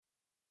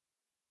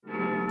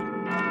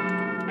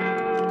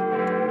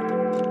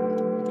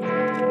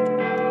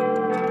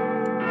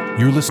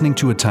You're listening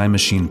to a Time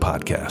Machine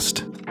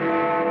podcast.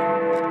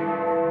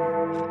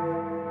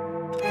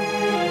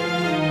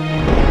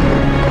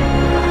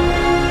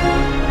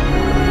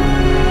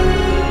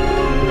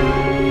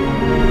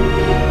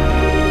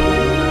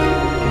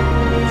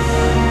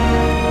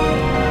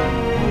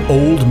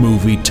 Old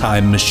Movie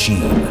Time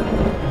Machine.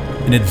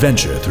 An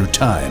adventure through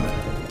time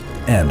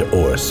and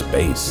or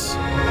space.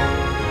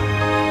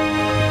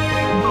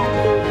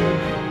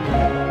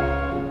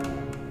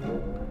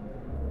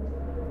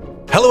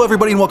 Hello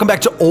everybody and welcome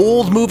back to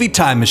Old Movie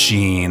Time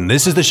Machine.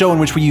 This is the show in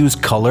which we use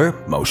color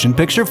motion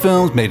picture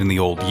films made in the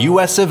old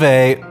US of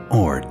A,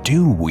 or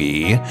do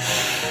we,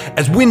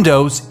 as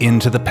windows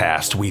into the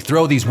past. We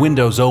throw these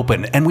windows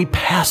open and we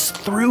pass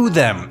through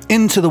them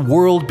into the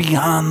world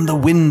beyond the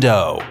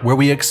window, where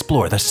we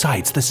explore the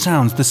sights, the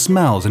sounds, the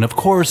smells, and of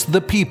course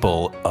the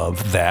people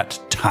of that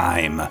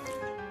time.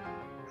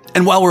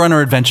 And while we're on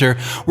our adventure,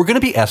 we're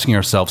going to be asking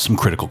ourselves some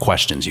critical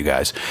questions, you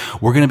guys.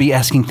 We're going to be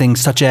asking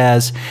things such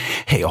as,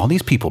 hey, all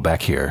these people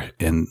back here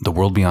in the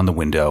world beyond the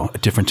window, a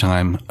different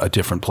time, a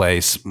different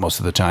place, most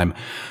of the time,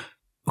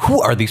 who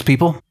are these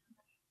people?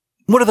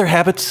 What are their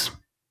habits?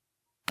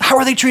 How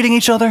are they treating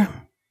each other?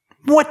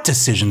 What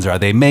decisions are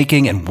they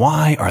making and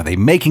why are they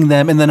making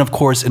them? And then, of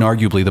course, and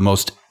arguably the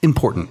most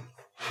important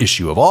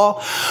issue of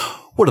all,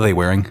 what are they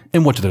wearing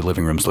and what do their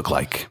living rooms look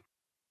like?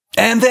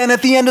 And then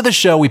at the end of the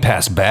show, we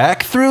pass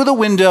back through the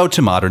window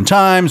to modern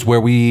times where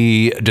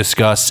we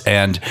discuss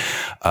and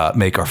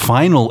make our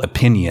final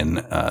opinion,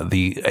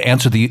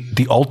 answer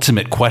the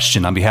ultimate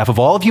question on behalf of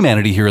all of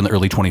humanity here in the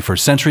early 21st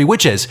century,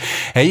 which is,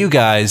 hey, you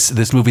guys,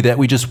 this movie that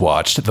we just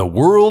watched, The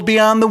World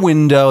Beyond the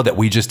Window, that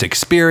we just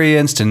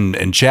experienced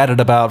and chatted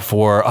about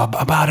for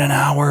about an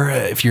hour,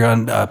 if you're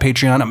on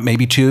Patreon,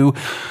 maybe two.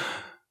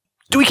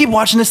 Do we keep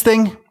watching this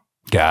thing?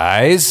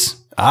 Guys,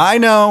 I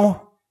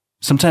know.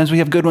 Sometimes we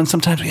have good ones.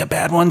 Sometimes we have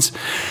bad ones.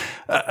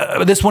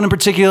 This one in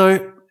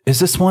particular, is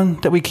this one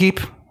that we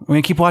keep? We're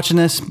going to keep watching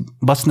this,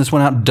 busting this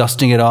one out,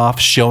 dusting it off,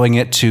 showing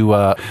it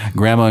to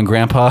Grandma and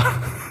Grandpa.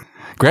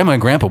 Grandma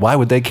and Grandpa, why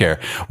would they care?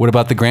 What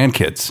about the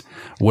grandkids?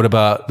 What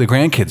about the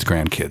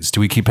grandkids? Do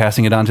we keep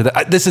passing it on to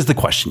the... This is the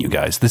question, you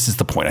guys. This is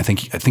the point. I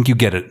think you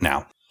get it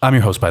now. I'm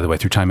your host, by the way,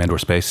 through time and or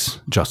space,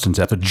 Justin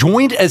Zeppa,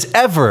 joined as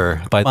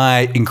ever by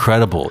my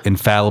incredible,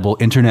 infallible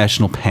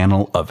international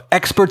panel of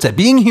experts at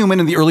being human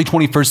in the early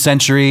 21st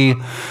century.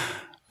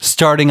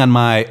 Starting on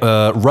my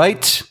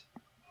right,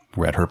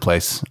 we're at her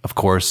place, of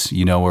course.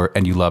 You know her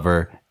and you love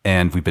her,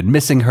 and we've been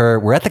missing her.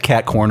 We're at the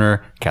cat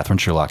corner. Catherine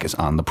Sherlock is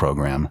on the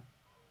program.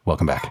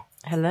 Welcome back.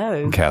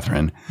 Hello.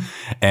 Catherine.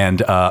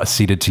 And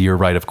seated to your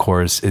right, of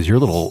course, is your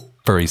little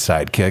furry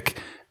sidekick.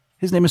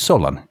 His name is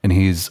Solon, and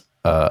he's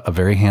a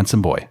very handsome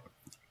boy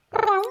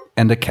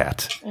and a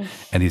cat.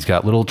 And he's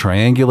got little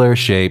triangular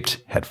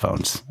shaped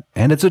headphones.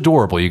 And it's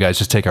adorable. You guys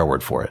just take our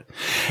word for it.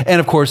 And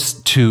of course,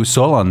 to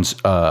Solon's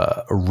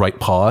right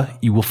paw,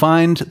 you will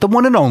find the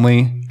one and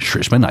only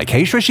Shrishma Naik.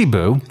 Hey, Shrishi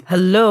Boo.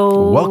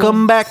 Hello.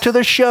 Welcome back to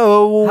the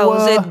show.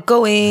 How's it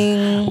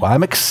going? Well,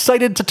 I'm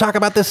excited to talk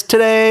about this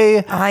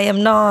today. I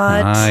am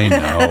not. I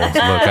know.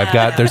 Look, I've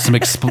got, there's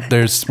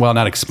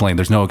not explain.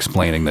 There's no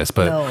explaining this,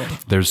 but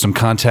there's some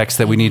context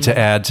that we need to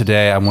add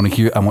today. I want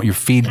your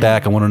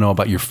feedback. I want to know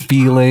about your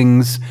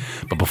feelings.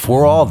 But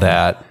before all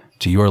that,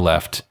 to your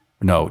left,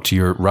 no, to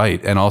your right.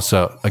 And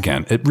also,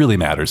 again, it really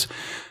matters.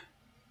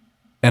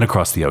 And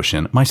across the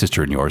ocean, my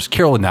sister and yours,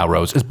 Carolyn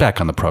Nowrose, is back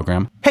on the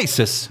program. Hey,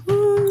 sis.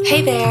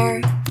 Hey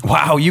there.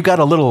 Wow, you got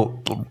a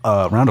little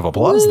round of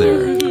applause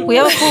there. We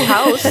have a full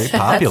house. Very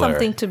popular. That's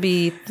something to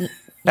be...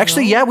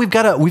 Actually, yeah, we've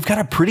got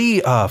a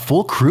pretty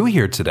full crew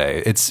here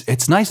today.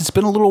 It's nice. It's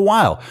been a little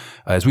while.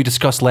 As we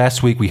discussed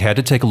last week, we had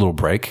to take a little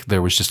break.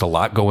 There was just a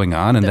lot going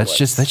on, and that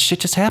shit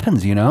just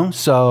happens, you know.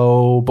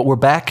 So, but we're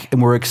back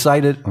and we're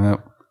excited.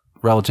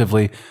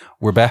 Relatively,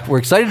 we're back. We're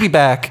excited to be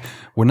back.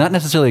 We're not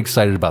necessarily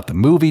excited about the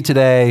movie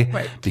today,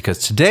 right?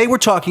 Because today we're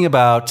talking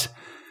about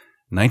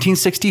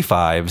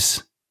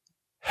 1965's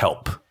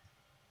Help.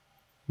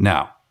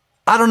 Now,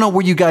 I don't know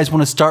where you guys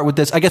want to start with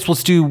this. I guess we'll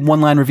do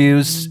one-line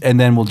reviews, and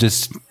then we'll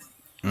just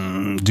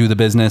do the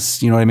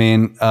business. You know what I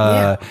mean?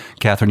 Yeah.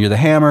 Catherine, you're the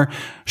hammer.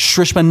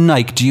 Shrishma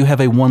Naik, do you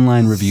have a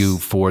one-line review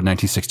for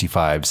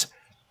 1965's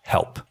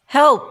Help?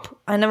 Help.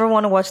 I never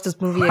want to watch this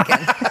movie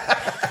again.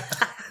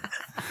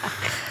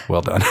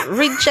 Well done.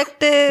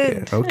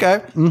 Rejected. Yeah,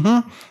 okay.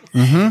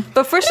 Mm-hmm.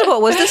 But first of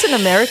all, was this an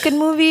American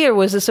movie or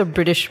was this a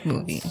British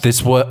movie?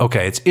 This was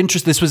okay. It's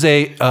interesting. This was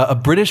a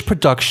British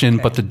production,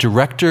 but the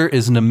director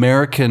is an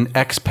American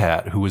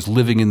expat who was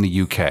living in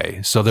the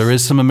UK. So there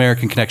is some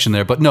American connection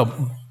there. But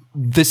no,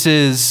 this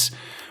is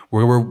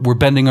we're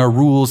bending our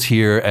rules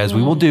here, as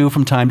we will do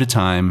from time to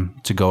time,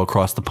 to go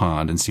across the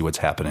pond and see what's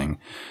happening.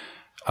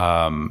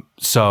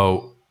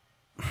 So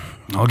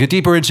I'll get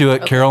deeper into it.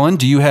 Okay. Carolyn,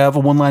 do you have a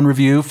one-line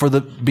review for the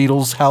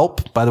Beatles'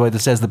 Help? By the way,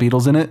 this has the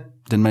Beatles in it.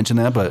 Didn't mention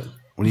that, but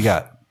what do you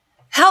got?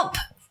 Help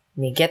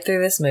me get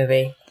through this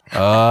movie.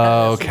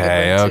 Oh,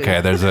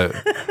 okay. There's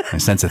I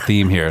sense a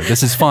theme here.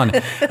 This is fun.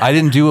 I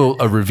didn't do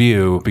a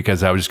review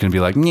because I was just going to be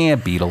like, yeah,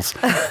 Beatles.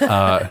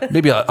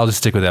 Maybe I'll just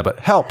stick with that. But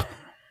Help.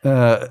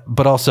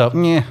 but also,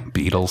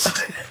 Beatles.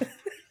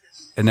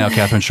 And now,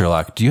 Catherine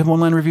Sherlock, do you have one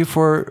line review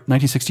for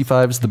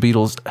 1965's The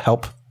Beatles'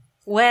 Help?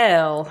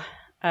 Well,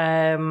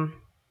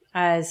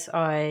 as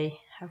I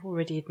have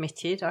already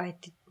admitted, I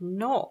did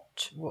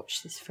not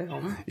watch this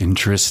film.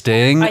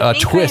 Interesting. I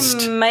think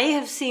twist. I may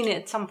have seen it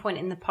at some point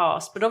in the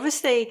past, but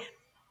obviously,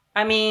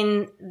 I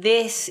mean,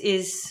 this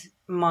is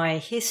my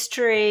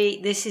history.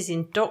 This is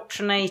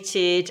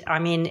indoctrinated. I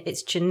mean,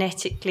 it's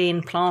genetically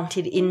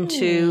implanted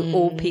into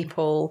all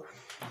people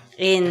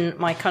in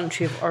my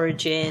country of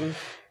origin.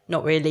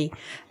 Not really.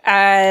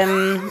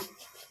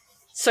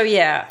 So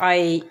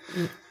yeah,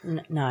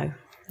 no.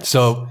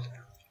 So,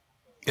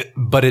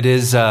 but it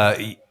is,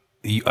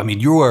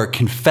 you are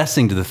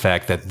confessing to the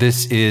fact that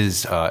this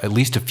is at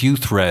least a few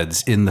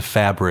threads in the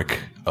fabric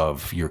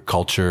of your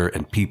culture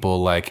and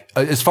people. Like,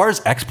 as far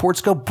as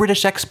exports go,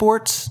 British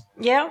exports,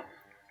 Yeah.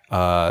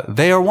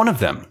 they are one of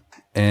them.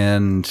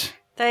 And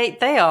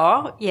They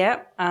are,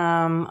 yeah.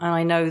 And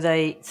I know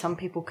some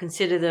people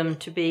consider them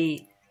to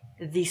be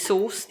the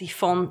source, the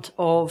font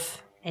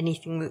of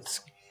anything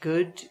that's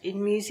good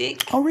in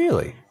music. oh,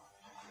 really?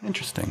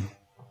 Interesting.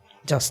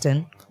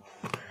 Justin,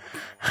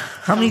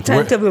 how many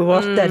times have we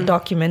watched that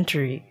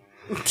documentary?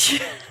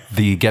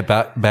 The Get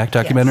Back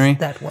documentary? Yes,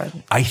 that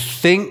one. I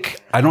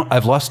think,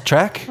 I've lost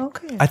track.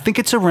 Okay. I think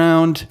it's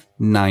around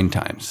 9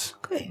 times.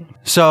 Okay.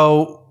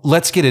 So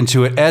let's get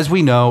into it. As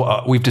we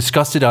know, we've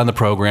discussed it on the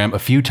program a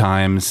few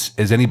times.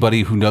 As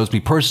anybody who knows me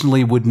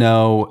personally would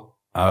know,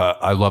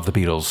 I love the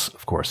Beatles,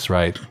 of course,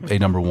 right? A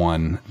number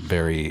one,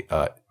 very,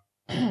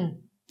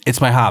 it's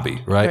my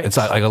hobby, right? It's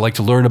I like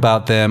to learn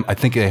about them. I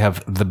think they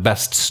have the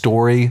best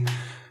story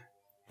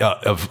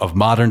of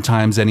modern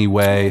times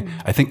anyway.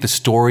 I think the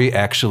story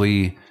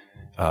actually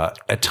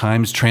at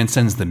times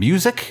transcends the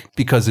music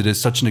because it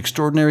is such an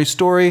extraordinary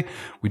story.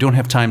 We don't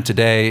have time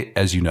today.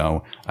 As you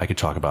know, I could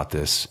talk about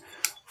this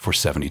for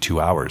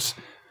 72 hours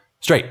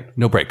straight,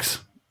 no breaks.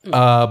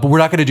 But we're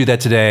not going to do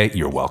that today.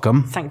 You're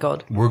welcome. Thank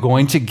God. We're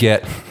going to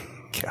get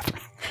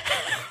Catherine.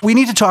 We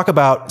need to talk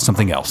about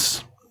something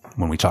else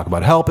when we talk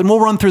about Help, and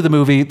we'll run through the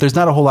movie. There's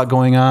not a whole lot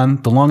going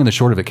on. The long and the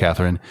short of it,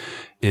 Catherine,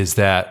 is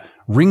that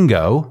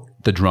Ringo,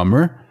 the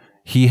drummer,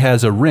 he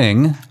has a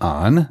ring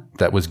on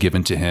that was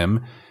given to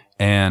him,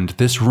 and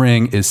this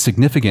ring is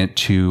significant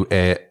to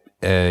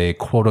a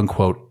quote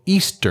unquote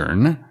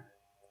Eastern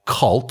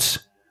cult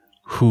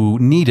who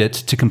need it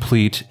to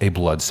complete a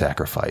blood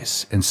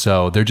sacrifice. And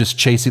so they're just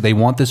chasing, they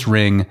want this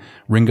ring.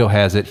 Ringo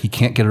has it. He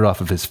can't get it off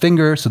of his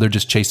finger. So they're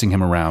just chasing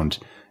him around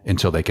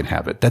until they can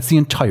have it. That's the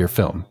entire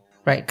film.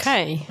 Right.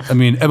 Okay. I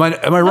mean, am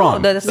I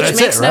wrong? that's Which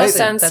That's makes it, no right?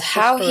 sense That's the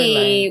how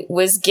he storyline.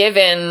 was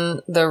given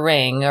the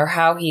ring or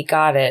how he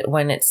got it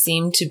when it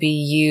seemed to be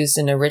used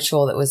in a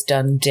ritual that was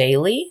done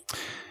daily.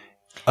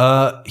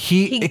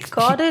 He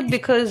got it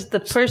because the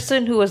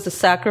person who was the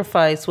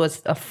sacrifice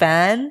was a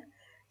fan,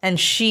 and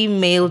she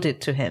mailed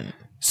it to him.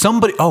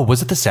 Somebody,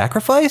 was it the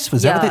sacrifice?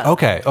 Was that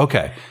what Yeah.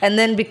 okay. And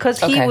then because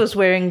he Okay. was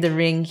wearing the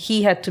ring,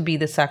 he had to be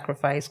the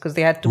sacrifice because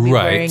they had to be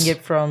Right. wearing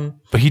it from.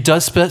 But he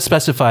does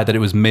specify that it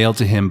was mailed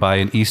to him by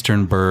an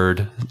Eastern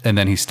bird, and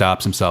then he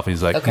stops himself. And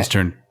he's like, Okay.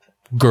 Eastern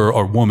girl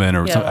or woman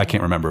or something. I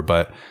can't remember.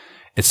 But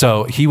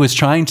so he was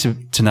trying to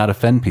not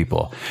offend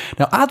people.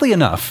 Now, oddly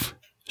enough,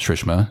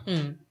 Shrishma,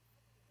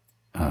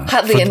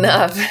 Oddly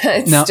enough,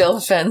 it's Now- still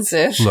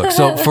offensive. look,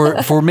 so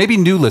for maybe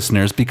new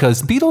listeners,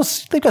 because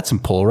Beatles, they've got some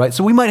pull, right?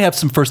 So we might have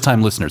some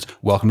first-time listeners.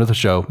 Welcome to the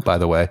show, by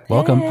the way.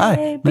 Welcome.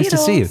 Hi. Nice to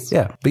see you. Beatles.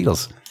 Yeah,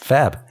 Beatles.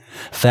 Fab.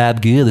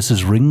 Fab gear. This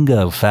is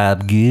Ringo.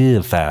 Fab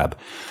gear. Fab.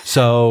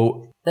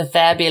 So, The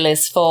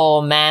fabulous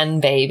 4 man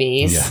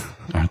babies. yeah,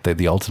 aren't they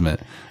the ultimate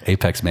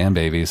apex man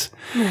babies?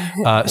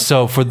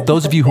 So for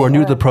those of you who are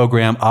new to the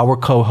program, our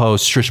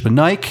co-host, Shrishma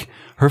Naik,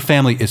 her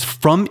family is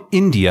from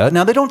India.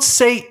 Now, they don't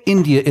say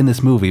India in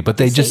this movie, but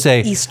they just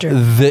say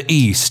Eastern. the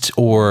East,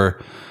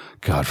 or,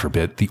 God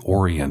forbid, the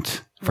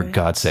Orient, for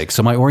God's sake.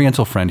 So my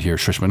Oriental friend here,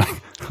 Shrishma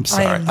Naik, I'm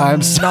sorry.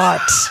 I'm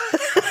not.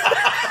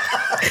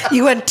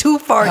 You went too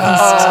far east.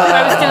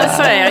 I was going to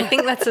say, I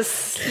think that's a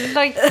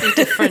slightly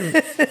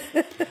different.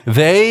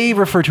 They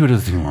refer to it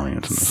as the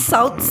Orient. in this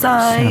film. South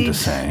Sad to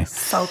side. say.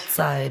 South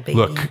side, baby.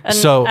 Look,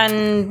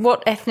 And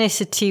what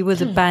ethnicity were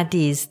the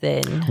baddies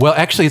then? well,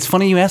 actually, it's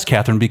funny you ask,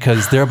 Catherine,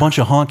 because they're a bunch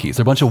of honkies.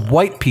 They're a bunch of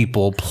white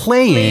people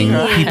playing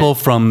people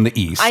from the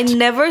East. I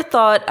never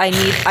thought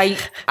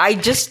I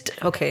just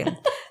okay.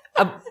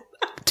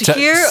 To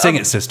hear sing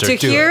it, sister. To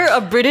Do hear it. a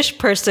British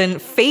person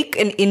fake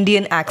an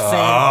Indian accent,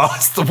 Oh,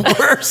 it's the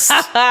worst.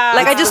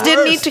 like I just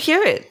didn't need to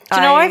hear it. You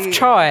know, I've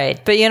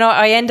tried, but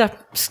I end up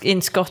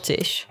in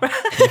Scottish.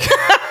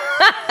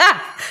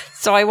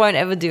 So I won't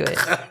ever do it.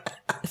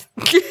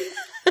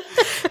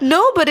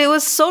 No, but it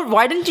was so.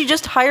 Why didn't you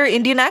just hire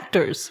Indian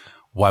actors?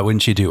 Why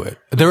wouldn't you do it?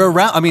 They're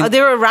around. I mean,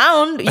 They're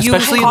around. You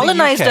Especially in the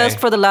colonized UK. us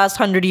for the last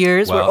 100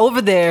 years. We're Well,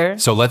 over there.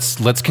 so let's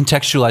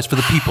contextualize for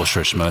the people,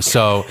 Shrishma.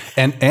 So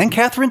and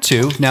Catherine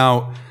too.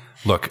 Now,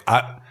 look,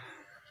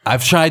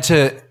 I've tried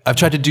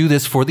to do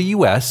this for the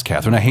U.S.,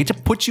 Catherine. I hate to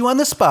put you on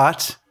the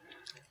spot,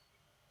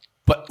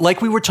 But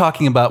like we were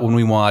talking about when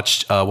we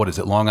watched,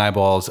 Long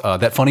Eyeballs,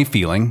 That Funny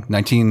Feeling,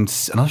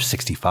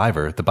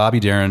 1965er, the Bobby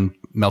Darin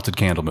Melted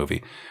Candle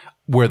movie,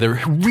 where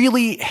they're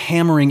really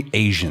hammering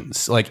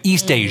Asians, like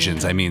East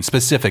Asians, I mean,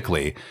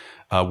 specifically,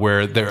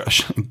 where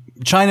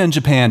China and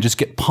Japan just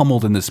get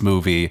pummeled in this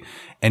movie.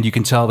 And you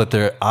can tell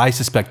that I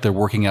suspect they're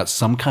working out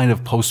some kind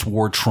of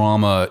post-war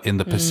trauma in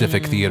the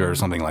Pacific Theater or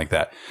something like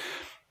that.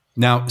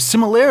 Now,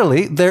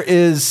 similarly, there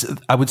is,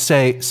 I would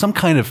say, some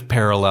kind of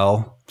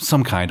parallel,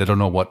 I don't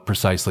know what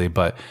precisely,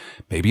 but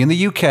maybe in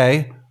the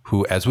UK,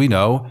 who, as we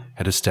know,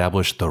 had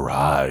established the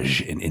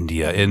Raj in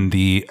India in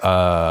the,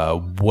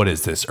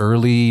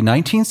 early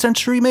 19th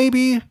century,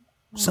 maybe?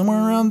 Somewhere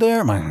around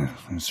there? My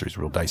history's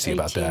real dicey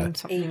about that.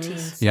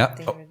 18s. Yeah.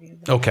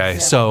 Okay.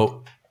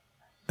 So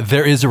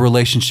there is a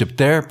relationship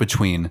there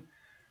between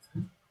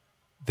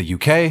the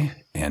UK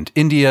and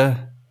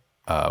India.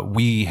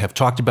 We have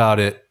talked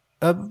about it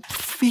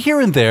here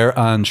and there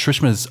on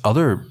Shrishma's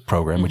other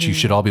program, which you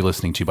should all be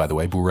listening to, by the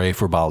way, Bure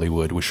for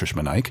Bollywood with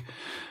Shrishma Naik.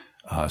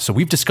 So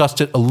we've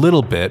discussed it a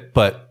little bit,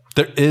 but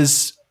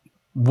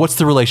what's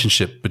the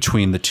relationship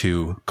between the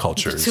two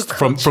cultures,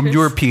 from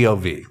your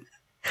POV?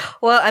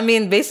 Well, I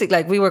mean, basically,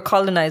 like we were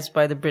colonized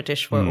by the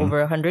British for over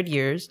 100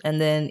 years.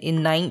 And then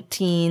in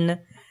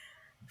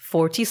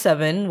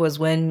 1947 was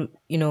when,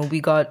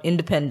 we got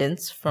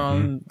independence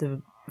from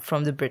the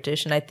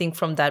British. And I think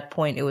from that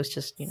point, it was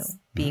just,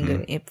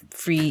 being a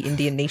free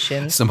Indian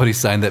nation. Somebody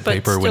signed that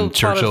paper when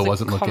Churchill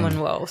wasn't looking.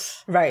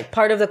 Commonwealth. Right.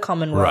 Part of the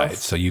Commonwealth. Right.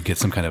 So you get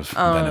some kind of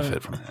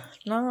benefit from that.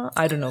 No,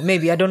 I don't know.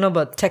 Maybe. I don't know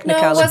about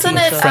technicalities. No, wasn't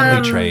it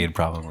friendly trade,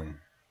 probably.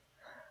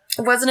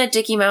 Wasn't it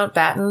Dickie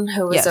Mountbatten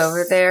who was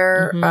over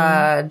there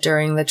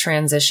during the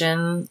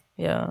transition?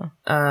 Yeah.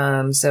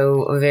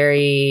 So a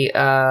very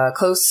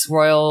close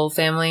royal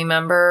family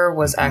member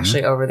was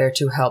actually over there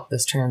to help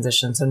this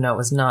transition. So no, it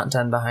was not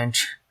done behind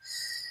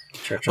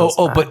Churchill's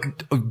back.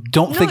 But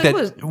don't think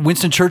that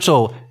Winston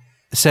Churchill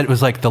said it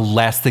was like the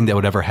last thing that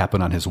would ever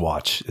happen on his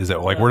watch. Is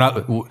that like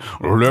we'll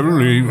never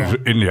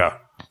leave India.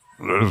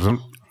 The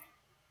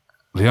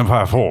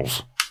empire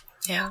falls.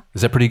 Yeah.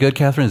 Is that pretty good,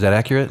 Catherine? Is that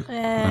accurate?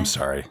 I'm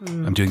sorry.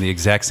 I'm doing the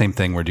exact same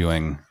thing we're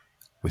doing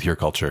with your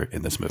culture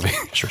in this movie.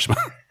 Shrishma.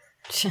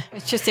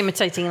 It's just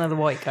imitating another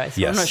white guy.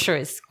 So Yes. I'm not sure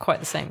it's quite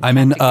the same. I'm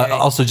in, category.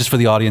 also just for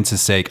the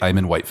audience's sake, I'm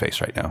in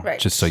whiteface right now. Right.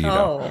 Just so you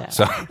know. Oh.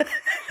 So,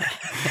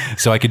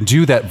 so I can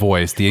do that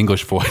voice, the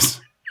English voice,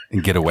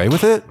 and get away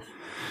with it.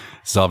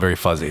 It's all very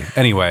fuzzy.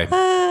 Anyway.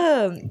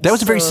 That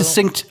was a very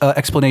succinct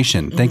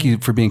explanation. Thank you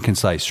for being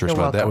concise,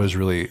 Shrishma. That was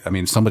really,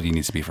 somebody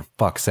needs to be, for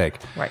fuck's sake.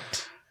 Right.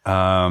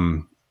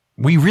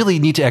 We really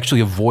need to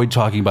actually avoid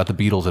talking about the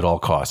Beatles at all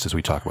costs as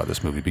we talk about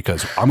this movie,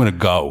 because I'm going to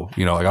go,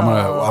 I'm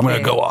going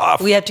to go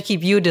off. We have to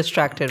keep you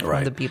distracted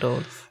from the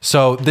Beatles.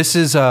 So this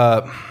is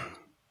a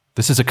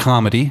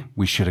comedy,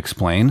 we should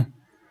explain,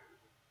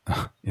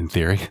 in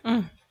theory.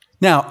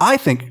 Now, I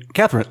think,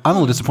 Catherine, I'm a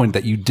little disappointed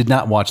that you did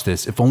not watch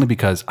this, if only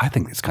because I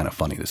think it's kind of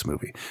funny, this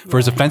movie. For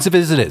as offensive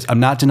as it is, I'm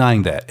not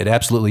denying that. It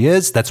absolutely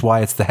is. That's why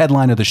it's the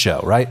headline of the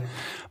show, right?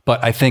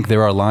 But I think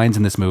there are lines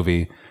in this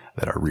movie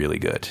that are really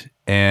good.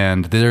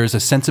 And there's a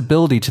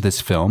sensibility to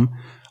this film.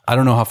 I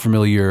don't know how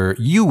familiar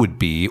you would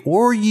be,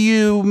 or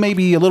you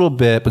maybe a little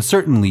bit, but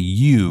certainly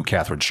you,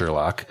 Catherine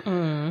Sherlock.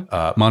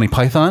 Monty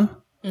Python?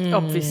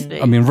 Obviously.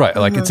 Right.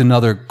 Like it's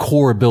another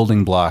core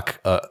building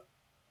block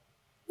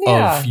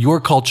of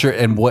your culture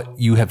and what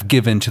you have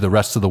given to the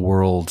rest of the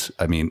world.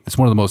 It's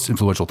one of the most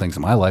influential things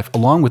in my life,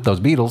 along with those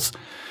Beatles.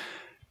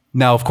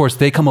 Now, of course,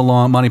 they come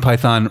along, Monty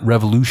Python,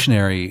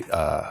 revolutionary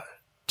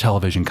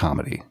television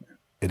comedy.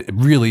 It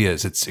really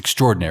is. It's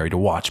extraordinary to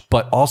watch.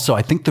 But also,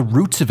 I think the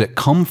roots of it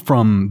come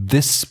from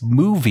this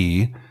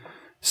movie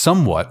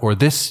somewhat, or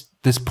this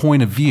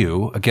point of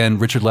view. Again,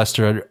 Richard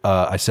Lester,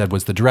 I said,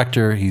 was the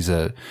director. He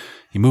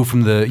moved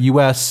from the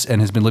U.S. and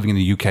has been living in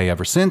the U.K.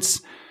 ever since.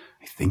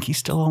 I think he's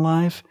still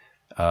alive.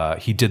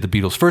 He did the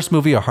Beatles' first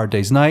movie, A Hard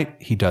Day's Night.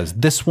 He does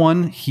this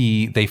one.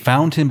 They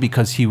found him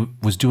because he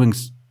was doing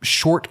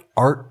short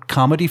art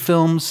comedy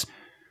films,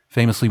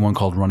 famously one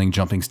called Running,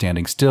 Jumping,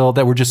 Standing Still,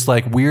 that were just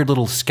like weird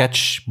little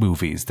sketch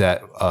movies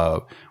that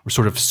were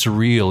sort of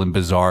surreal and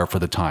bizarre for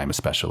the time,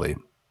 especially.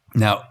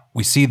 Now,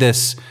 we see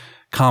this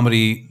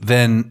comedy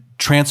then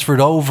transferred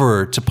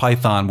over to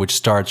Python, which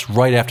starts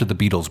right after the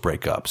Beatles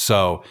break up.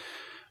 So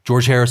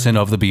George Harrison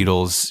of the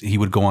Beatles, he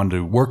would go on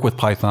to work with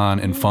Python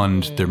and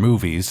fund their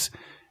movies.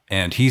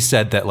 And he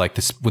said that like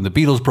this, when the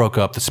Beatles broke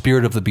up, the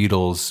spirit of the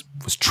Beatles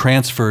was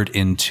transferred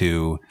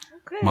into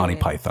Monty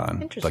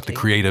Python. Like the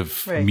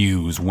creative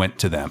muse went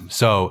to them.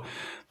 So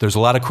there's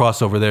a lot of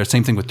crossover there.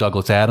 Same thing with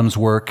Douglas Adams'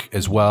 work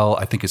as well.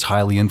 I think is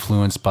highly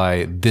influenced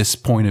by this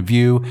point of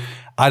view.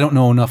 I don't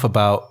know enough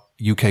about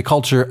UK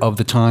culture of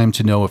the time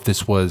to know if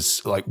this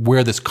was like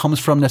where this comes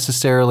from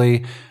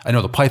necessarily. I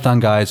know the Python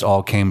guys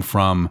all came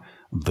from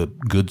the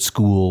good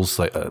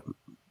schools,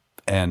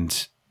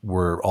 and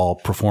were all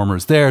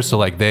performers there. So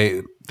like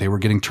they were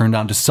getting turned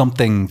on to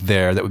something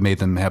there that made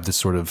them have this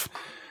sort of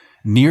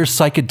near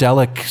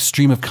psychedelic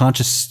stream of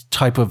conscious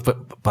type of,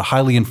 but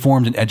highly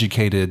informed and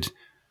educated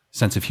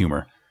sense of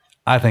humor.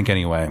 I think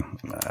anyway.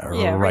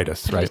 Write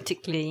us, right?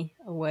 Politically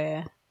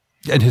aware.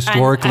 And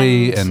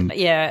historically and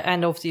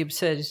and of the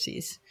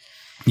absurdities.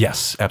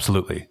 Yes,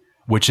 absolutely.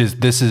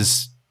 This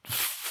is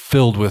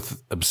filled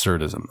with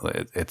absurdism.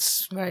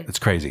 It's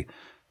crazy.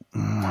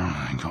 Where am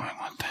I going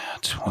with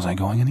that? Was I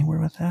going anywhere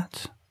with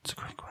that? It's a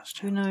great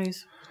question. Who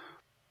knows?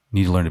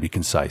 Need to learn to be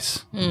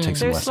concise. Take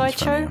some lessons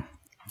from you.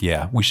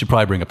 Yeah, we should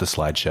probably bring up the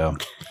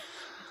slideshow.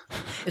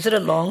 Is it a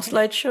long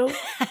slideshow?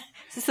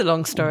 This is a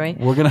long story.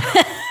 We're gonna.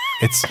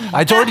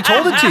 I already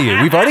told it to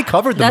you. We've already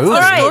covered the movie. All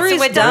right, so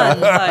we're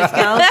done.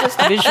 Now just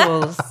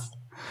visuals.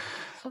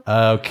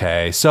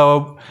 Okay,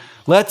 so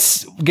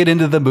let's get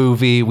into the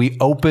movie. We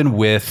open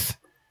with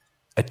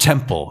a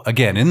temple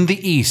again in the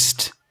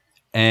east,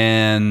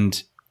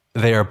 and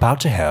they are about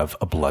to have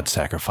a blood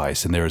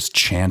sacrifice, and there's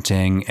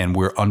chanting, and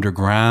we're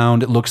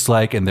underground. It looks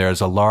like, and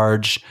there's a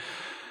large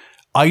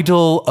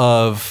idol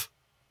of.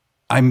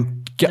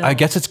 I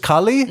guess it's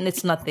Kali.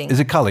 It's nothing. Is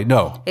it Kali?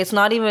 No. It's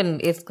not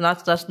even.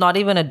 That's not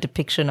even a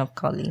depiction of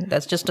Kali.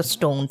 That's just a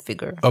stone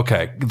figure.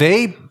 Okay.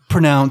 They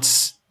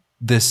pronounce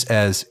this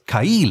as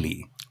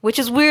Kaili, which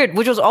is weird.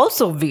 Which was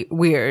also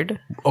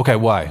weird. Okay.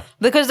 Why?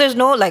 Because there's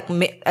no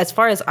as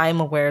far as I'm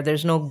aware,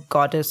 there's no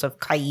goddess of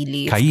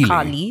Kaili. It's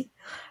Kali.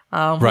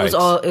 Right. It's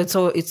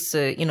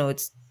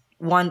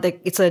one that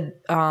it's a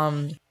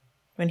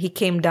when he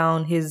came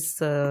down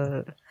his.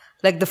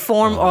 Like the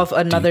form of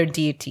another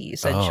deity,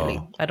 essentially.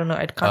 I don't know.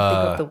 I can't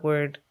think of the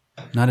word.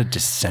 Not a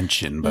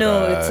dissension, but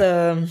no,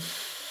 it's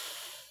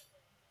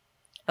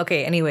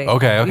Okay. Anyway.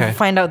 Okay. We can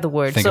find out the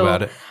word. Think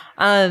about it.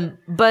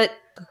 But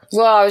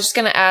well, I was just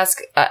going to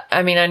ask.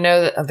 I mean, I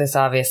know that this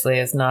obviously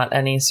is not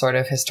any sort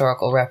of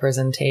historical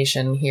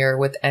representation here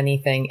with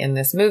anything in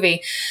this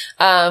movie,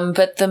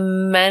 but the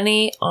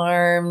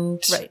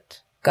many-armed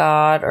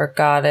god or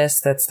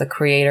goddess that's the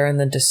creator and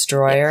the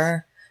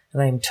destroyer. Yes.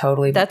 And I'm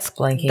totally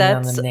blanking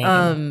on the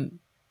name.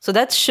 So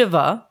that's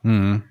Shiva.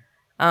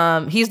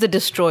 Mm-hmm. He's the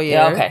destroyer.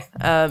 Yeah,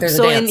 okay.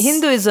 So in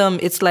Hinduism,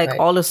 it's like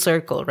all a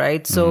circle,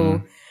 right?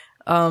 So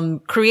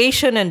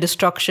creation and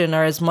destruction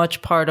are as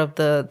much part of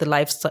the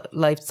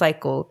life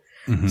cycle.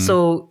 Mm-hmm.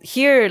 So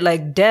here,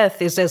 like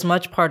death is as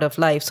much part of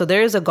life. So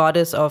there is a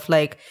goddess of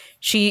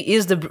she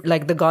is the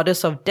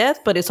goddess of death,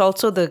 but it's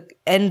also the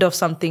end of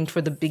something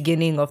for the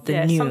beginning of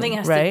the new. Something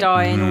has to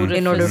die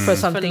in order for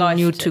something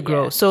new to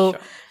grow. So.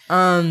 Sure.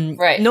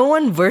 No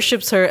one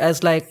worships her as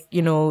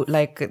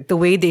the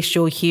way they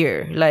show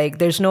here. Like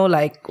there's no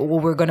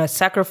we're gonna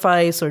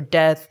sacrifice or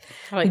death.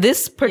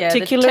 This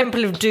particular the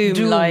Temple of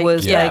Doom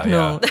was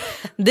no.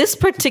 This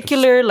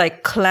particular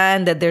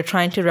clan that they're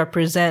trying to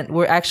represent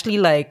were actually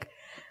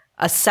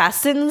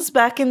assassins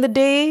back in the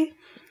day.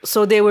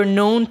 So they were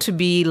known to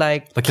be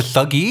like the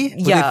Thuggee?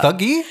 Were they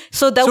Thuggee?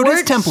 So it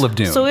is Temple of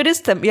Doom. So it is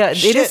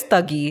it is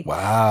Thuggee.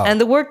 Wow. And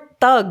the word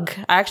thug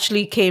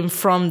actually came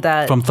from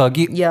that. From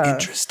Thuggee? Yeah.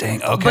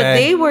 Interesting. Okay. But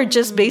they were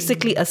just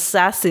basically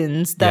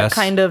assassins that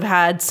kind of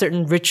had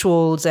certain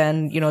rituals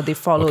and, they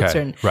followed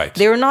certain. Right.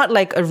 They were not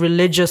like a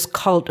religious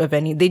cult of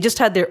any. They just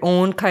had their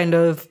own kind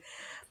of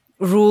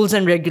rules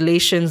and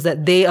regulations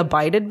that they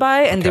abided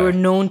by, and they were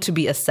known to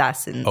be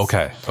assassins.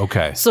 Okay.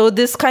 So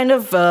this kind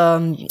of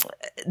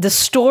the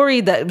story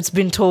that's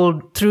been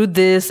told through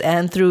this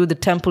and through the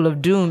Temple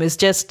of Doom is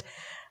just,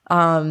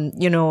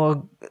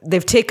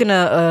 they've taken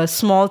a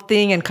small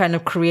thing and kind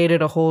of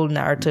created a whole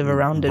narrative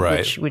around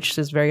it, which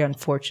is very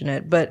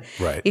unfortunate. But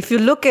if you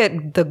look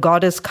at the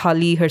goddess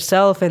Kali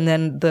herself and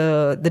then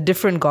the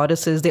different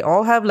goddesses, they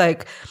all have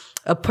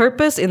a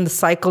purpose in the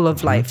cycle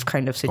of life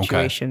kind of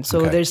situation.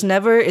 So it's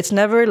never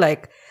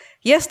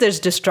yes, there's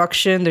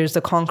destruction, there's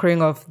the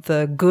conquering of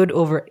the good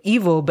over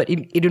evil, but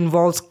it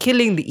involves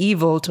killing the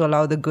evil to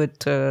allow the good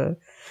to.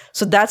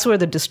 So that's where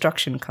the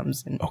destruction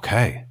comes in.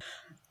 Okay.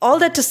 All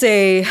that to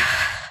say,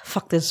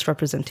 fuck this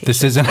representation.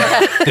 This is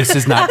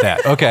not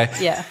that. Okay.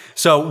 Yeah.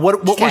 So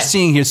what we're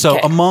seeing here,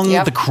 among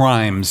the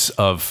crimes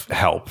of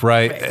help,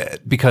 right?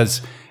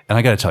 Because, and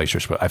I got to tell you,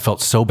 Trish, but I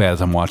felt so bad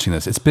as I'm watching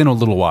this. It's been a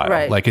little while.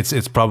 Right.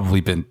 It's probably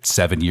been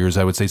 7 years,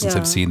 I would say, since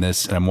I've seen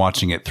this. And I'm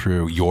watching it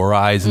through your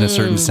eyes in a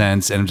certain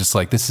sense. And I'm just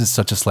like, this is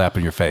such a slap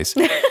in your face.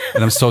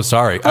 And I'm so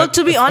sorry. Well,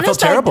 to be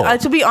honest, I felt terrible.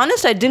 To be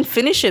honest, I didn't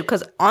finish it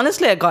because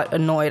honestly, I got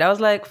annoyed. I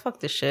was like, fuck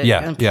this shit.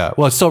 Yeah.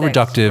 Well, it's so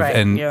reductive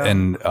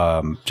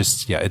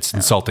it's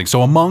insulting.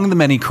 So among the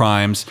many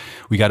crimes,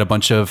 we got a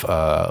bunch of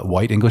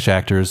white English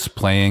actors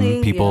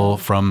playing people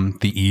from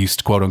the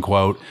East, quote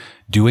unquote,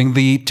 doing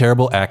the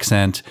terrible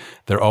accent.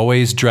 They're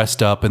always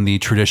dressed up in the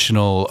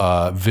traditional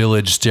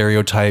village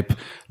stereotype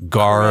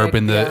garb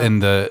and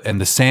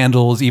the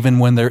sandals, even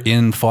when they're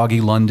in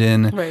foggy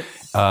London. Right.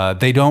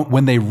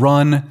 When they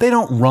run, they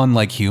don't run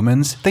like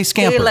humans. They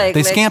scamper.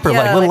 They scamper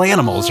like little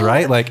animals,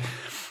 right? Like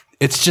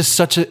it's just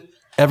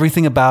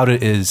everything about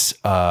it is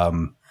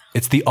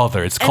It's the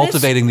other. It's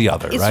cultivating the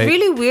other, right? It's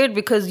really weird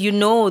because you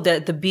know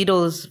that the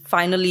Beatles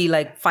finally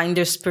like find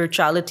their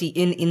spirituality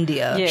in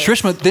India. Yes.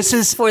 Shrishma, this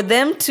is... For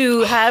them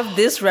to have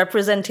this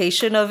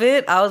representation of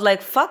it, I was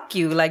like, fuck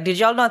you. Like, did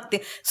y'all not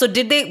think... So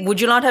would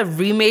you not have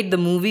remade the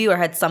movie or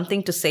had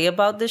something to say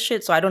about this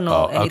shit? So I don't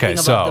know anything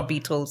about the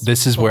Beatles.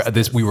 This is where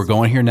we were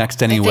going here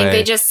next anyway. I think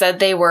they just said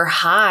they were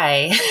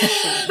high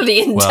the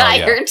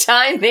entire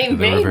time they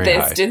made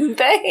this, high. Didn't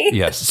they?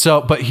 Yes.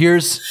 So, but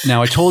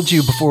now I told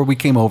you before we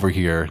came over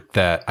here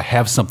that I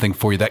have something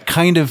for you that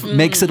kind of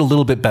makes it a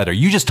little bit better.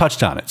 You just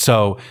touched on it.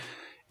 So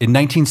in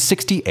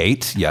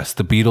 1968, yes,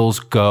 the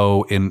Beatles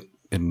go in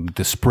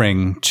the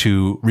spring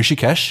to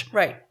Rishikesh.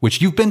 Right.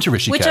 Which you've been to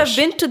Rishikesh. Which I've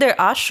been to their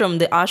ashram,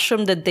 the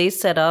ashram that they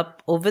set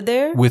up over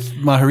there. With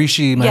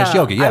Maharishi Mahesh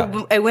Yogi,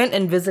 yeah. I went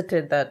and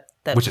visited that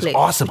which place. Is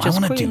awesome. Which I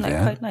want to do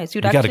that. Quite nice.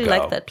 You'd actually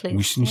like that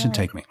place. You should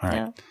take me. All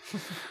right.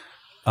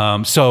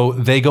 Yeah. So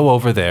they go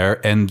over there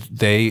and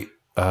they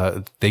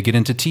get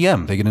into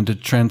TM. They get into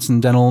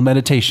transcendental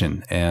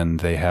meditation,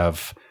 and they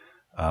have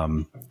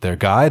their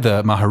guy,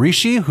 the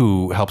Maharishi,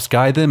 who helps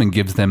guide them and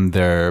gives them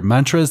their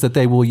mantras that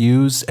they will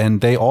use,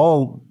 and they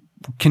all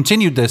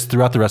continued this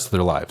throughout the rest of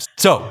their lives.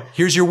 So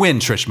here's your win,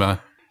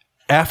 Shrishma.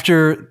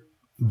 After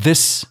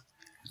this,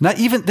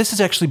 this is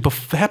actually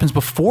happens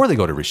before they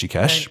go to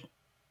Rishikesh. Right.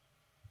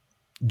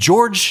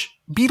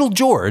 Beatle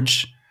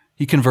George,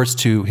 he converts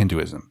to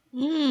Hinduism.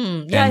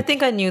 I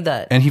think I knew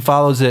that. And he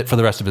follows it for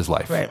the rest of his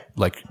life. Right.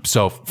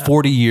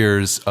 40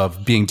 years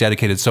of being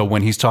dedicated. So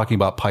when he's talking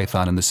about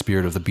Python and the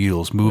spirit of the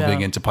Beatles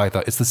moving into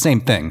Python, it's the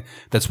same thing.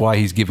 That's why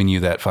he's giving you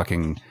that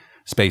fucking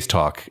space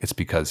talk. It's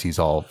because he's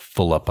all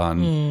full up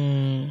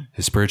on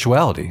his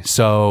spirituality.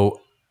 So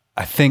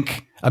I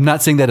think, I'm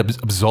not saying that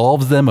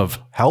absolves them of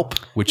help,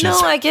 which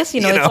is... No, I guess,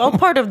 it's all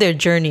part of their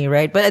journey,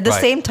 right? But at the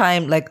same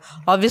time, like,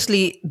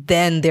 obviously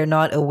then they're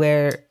not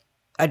aware...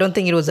 I don't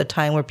think it was a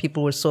time where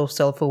people were so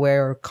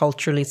self-aware or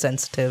culturally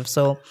sensitive.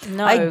 So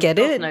I get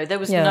it. No, there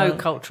was no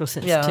cultural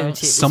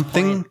sensitivity.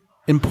 Something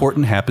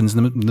important happens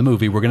in the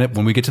movie.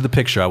 When we get to the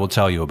picture, I will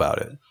tell you about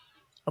it.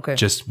 Okay.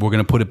 We're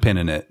going to put a pin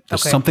in it.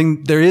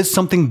 There is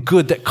something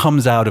good that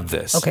comes out of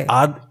this. Okay.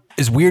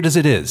 As weird as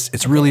it is,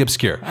 it's really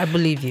obscure. I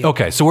believe you.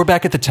 Okay, so we're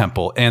back at the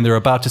temple, and they're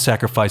about to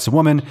sacrifice a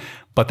woman,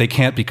 but they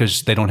can't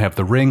because they don't have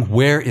the ring.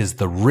 Where is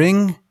the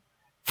ring?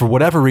 For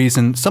whatever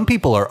reason, some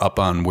people are up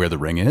on where the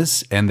ring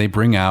is, and they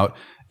bring out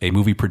a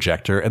movie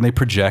projector, and they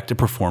project a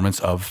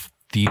performance of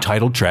the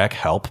title track,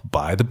 Help,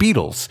 by the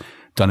Beatles,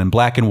 done in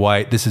black and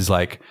white. This is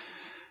like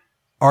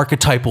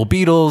archetypal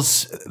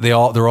Beatles.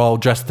 They're all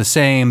dressed the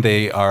same.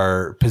 They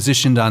are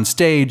positioned on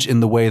stage in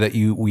the way that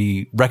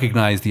we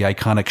recognize the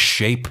iconic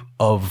shape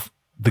of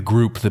the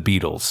group, the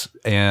Beatles.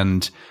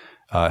 And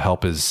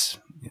Help is,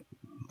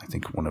 I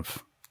think, one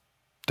of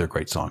their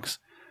great songs.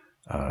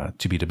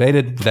 To be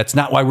debated. That's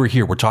not why we're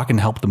here. We're talking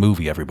Help the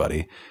movie,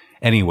 everybody.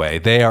 Anyway,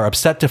 they are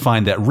upset to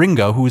find that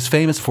Ringo, who is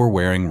famous for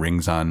wearing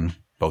rings on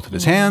both of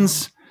his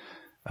hands,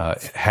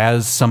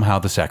 has somehow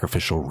the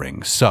sacrificial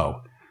ring.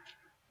 So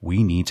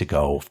we need to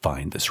go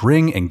find this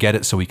ring and get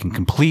it so we can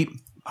complete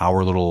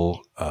our little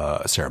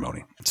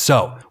ceremony.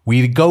 So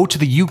we go to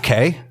the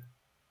UK,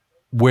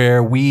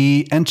 where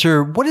we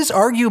enter what is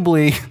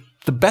arguably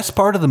the best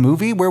part of the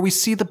movie, where we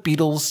see the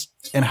Beatles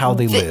and how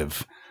they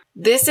live.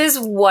 This is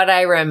what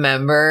I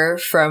remember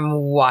from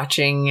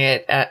watching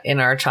it in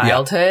our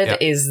childhood,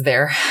 is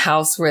their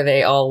house where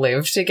they all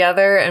live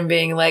together and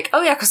being like,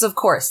 oh yeah, because of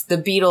course, the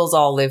Beatles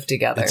all live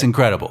together. It's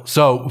incredible.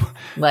 So,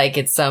 like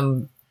it's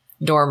some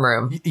dorm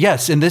room.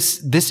 Yes, and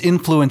this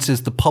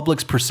influences the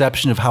public's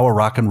perception of how a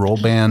rock and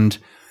roll band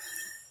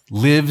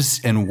lives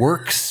and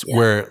works,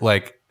 where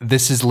like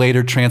this is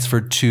later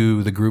transferred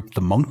to the group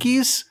The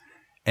Monkees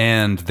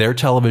and their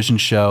television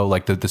show,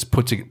 like this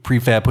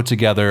prefab put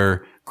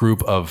together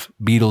group of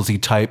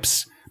Beatlesy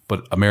types,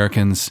 but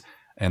Americans,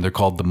 and they're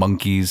called the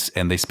Monkees,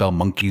 and they spell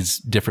monkeys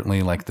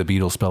differently, like the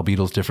Beatles spell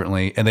Beatles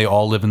differently, and they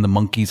all live in the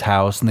Monkees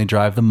house, and they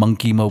drive the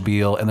Monkey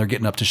Mobile, and they're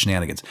getting up to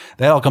shenanigans.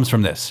 That all comes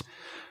from this.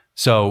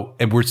 So,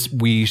 and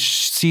we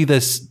see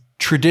this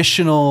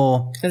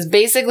traditional... It's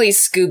basically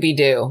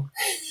Scooby-Doo.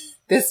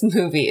 This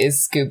movie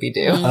is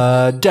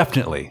Scooby-Doo.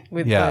 Definitely.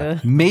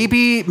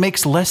 Maybe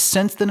makes less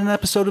sense than an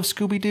episode of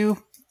Scooby-Doo.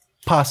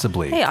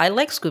 Possibly. Hey, I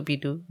like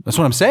Scooby-Doo. That's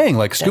what I'm saying.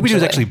 Like Scooby-Doo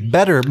is actually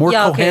better, more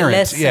coherent.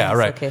 Less sense.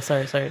 Right. Okay,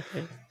 sorry.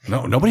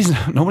 No, nobody's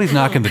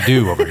knocking the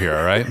do over here,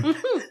 all right?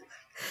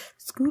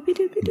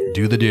 Scooby-Doo.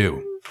 Do the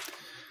do.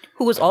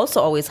 Who was also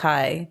always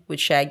high with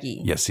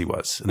Shaggy. Yes, he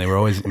was. And they were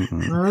always eating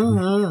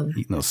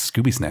those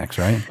Scooby snacks,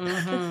 right?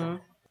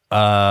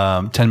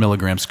 Mm-hmm. 10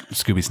 milligrams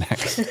Scooby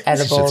snacks.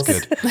 Edibles.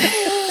 Good.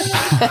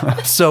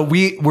 So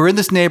we're in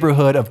this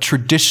neighborhood of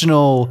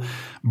traditional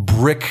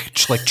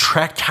brick, like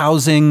tract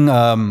housing,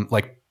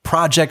 like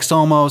projects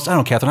almost. I don't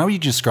know, Catherine, how would you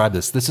describe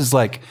this? This is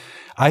like,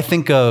 I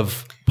think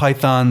of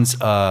Python's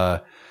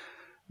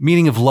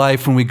meaning of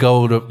life when we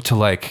go to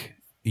like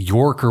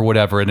York or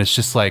whatever, and it's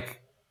just like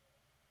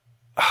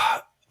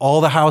all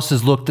the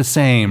houses look the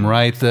same,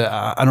 right?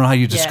 I don't know how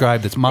you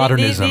describe this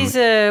modernism. These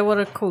are what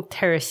are called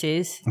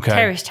terraces,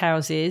 terraced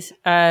houses,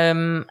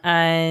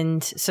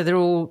 and so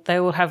they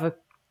all have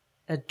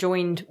a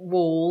joined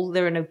wall.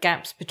 There are no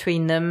gaps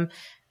between them.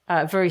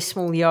 Very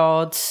small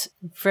yards,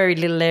 very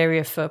little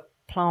area for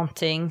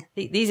planting.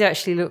 These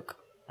actually look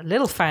a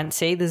little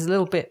fancy. There's a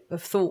little bit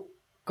of thought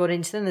got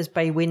into them. There's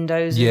bay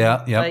windows.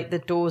 Like the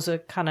doors are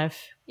kind of,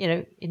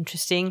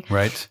 interesting.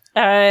 Right.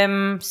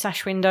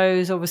 Sash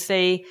windows,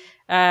 obviously.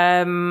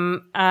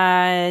 And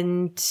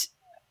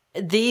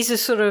these are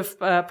sort of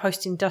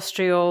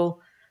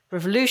post-industrial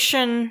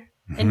revolution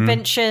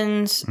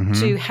inventions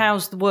to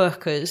house the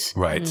workers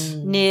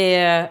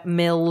near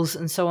mills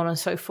and so on and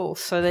so forth.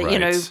 So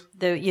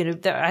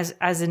that,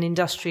 as an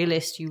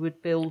industrialist, you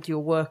would build your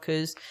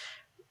workers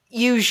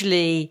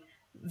usually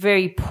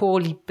very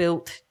poorly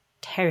built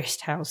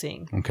terraced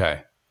housing.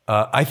 Okay.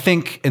 I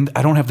think, and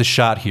I don't have the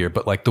shot here,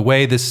 but like the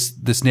way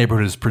this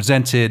neighborhood is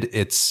presented,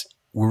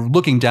 we're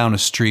looking down a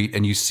street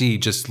and you see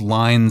just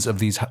lines of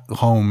these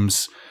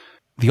homes.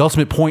 The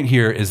ultimate point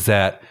here is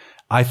that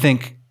I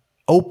think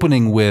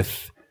opening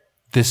with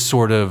this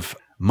sort of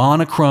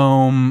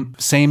monochrome,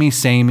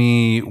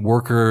 samey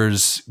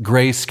workers,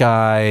 gray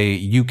sky,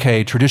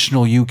 UK,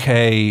 traditional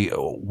UK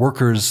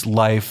workers'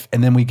 life,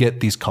 and then we get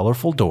these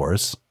colorful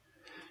doors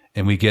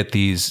and we get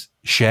these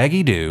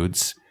shaggy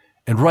dudes,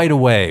 and right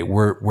away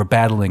we're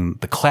battling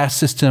the class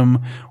system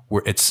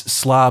where it's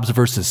slobs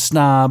versus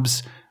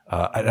snobs.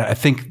 I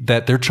think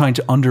that they're trying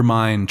to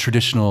undermine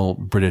traditional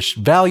British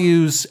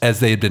values, as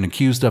they had been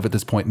accused of at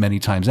this point many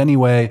times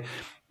anyway.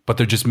 But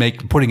they're just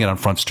putting it on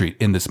Front Street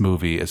in this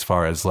movie as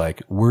far as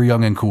like, we're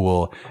young and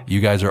cool, you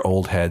guys are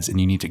old heads, and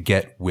you need to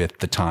get with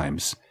the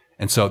times.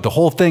 And so the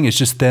whole thing is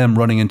just them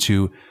running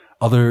into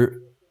other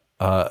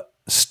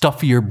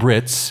stuffier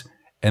Brits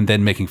and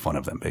then making fun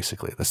of them,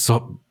 basically.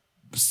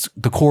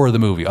 The core of the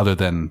movie, other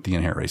than the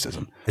inherent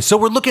racism. So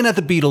we're looking at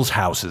the Beatles'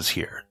 houses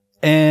here.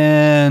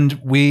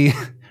 And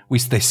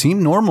they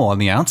seem normal on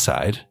the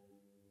outside.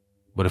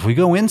 But if we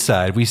go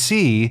inside, we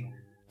see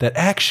that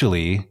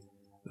actually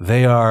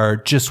they are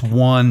just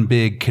one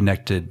big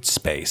connected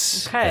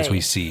space, as we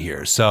see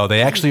here. So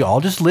they actually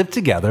all just live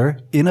together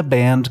in a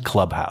band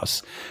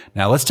clubhouse.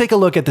 Now let's take a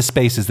look at the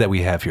spaces that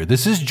we have here.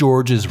 This is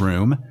George's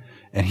room,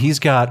 and he's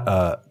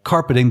got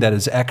carpeting that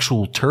is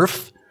actual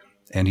turf,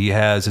 and he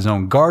has his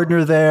own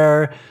gardener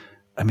there.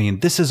 I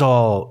mean, this is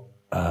all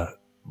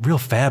real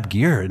fab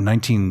gear in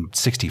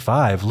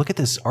 1965. Look at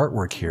this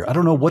artwork here. I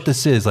don't know what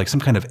this is, like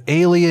some kind of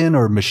alien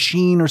or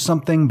machine or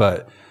something,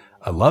 but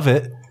I love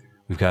it.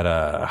 We've got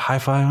a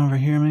hi-fi over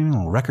here, maybe a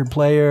little record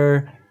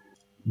player,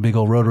 big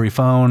old rotary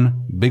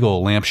phone, big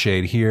old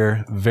lampshade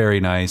here. Very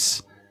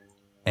nice.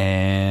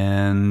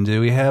 And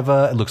we have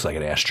it looks like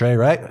an ashtray,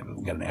 right?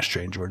 We got an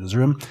ashtray in George's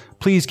room.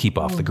 Please keep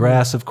off the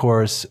grass, of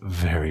course.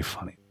 Very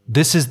funny.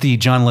 This is the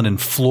John Lennon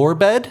floor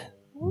bed.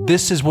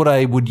 This is what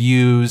I would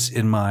use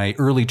in my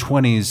early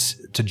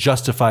 20s to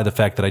justify the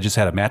fact that I just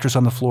had a mattress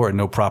on the floor and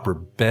no proper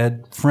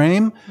bed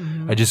frame.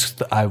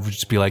 I would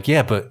just be like,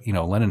 yeah, but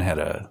Lennon had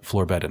a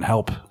floor bed and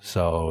Help.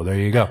 So there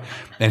you go.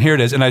 And here it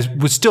is. And I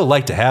would still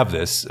like to have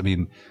this. I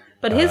mean,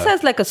 but his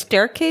has like a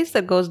staircase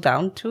that goes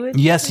down to it.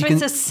 Yes,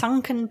 it's a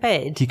sunken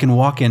bed. He can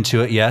walk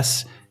into it.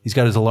 Yes. He's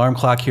got his alarm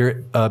clock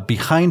here.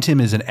 Behind him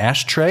is an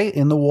ashtray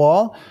in the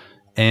wall.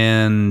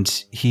 And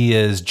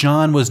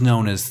John was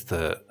known as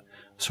the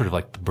sort of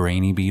like the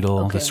brainy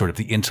Beatle, the sort of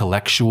the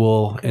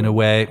intellectual in a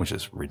way, which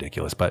is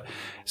ridiculous. But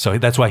so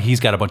that's why he's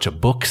got a bunch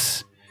of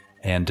books,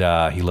 and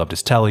he loved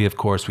his telly, of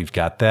course. We've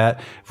got that.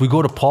 If we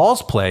go to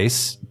Paul's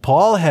place,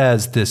 Paul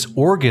has this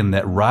organ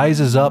that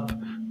rises up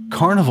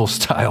carnival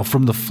style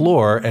from the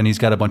floor, and he's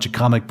got a bunch of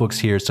comic books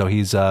here. So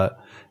he's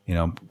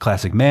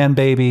classic man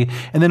baby.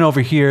 And then over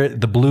here,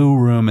 the blue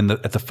room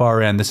at the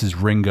far end, this is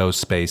Ringo's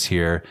space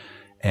here.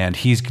 And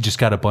he's just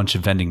got a bunch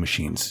of vending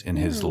machines in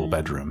his little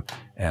bedroom.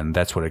 And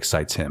that's what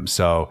excites him.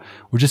 So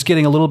we're just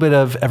getting a little bit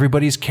of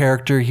everybody's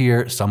character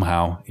here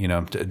somehow,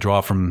 to draw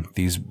from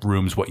these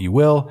rooms what you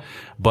will.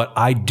 But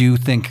I do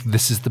think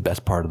this is the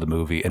best part of the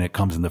movie. And it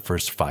comes in the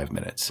first 5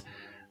 minutes.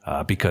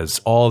 Because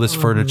all this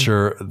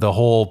furniture, the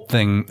whole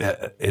thing,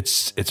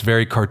 it's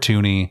very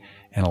cartoony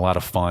and a lot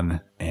of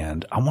fun.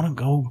 And I want to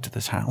go to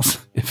this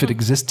house if it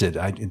existed.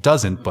 It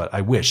doesn't, but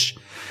I wish.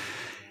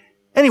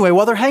 Anyway,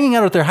 while they're hanging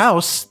out at their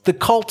house, the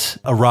cult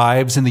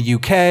arrives in the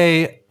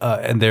UK,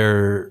 and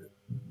they're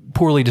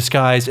poorly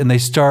disguised, and they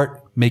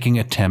start making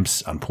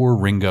attempts on poor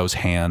Ringo's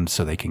hand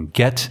so they can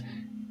get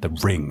the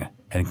ring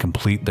and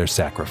complete their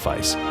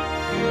sacrifice.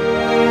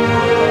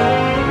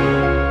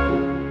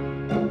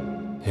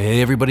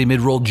 Hey everybody,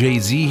 Midroll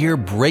Jay-Z here,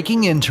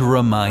 breaking in to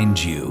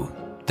remind you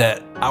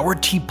that our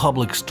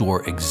TeePublic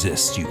store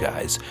exists, you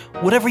guys.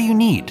 Whatever you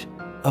need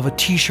of a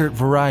t-shirt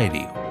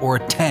variety, or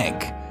a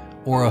tank,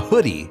 or a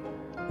hoodie,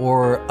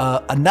 or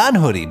a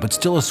non-hoodie, but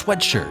still a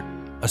sweatshirt,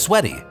 a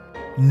sweaty,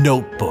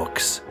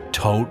 notebooks,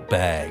 tote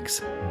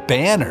bags,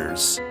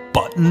 banners,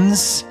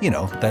 buttons,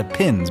 that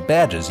pins,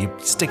 badges, you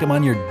stick them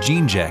on your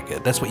jean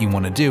jacket. That's what you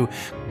want to do.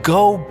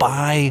 go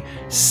buy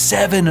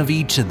 7 of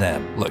each of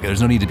them. Look,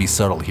 there's no need to be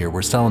subtle here.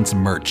 We're selling some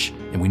merch,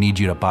 and we need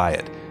you to buy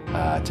it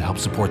to help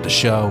support the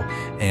show.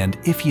 And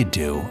if you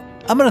do,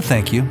 I'm going to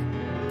thank you.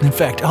 In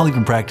fact, I'll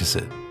even practice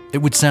it. It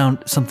would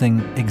sound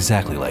something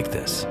exactly like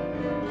this.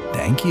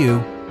 Thank you.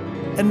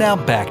 And now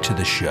back to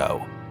the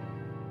show.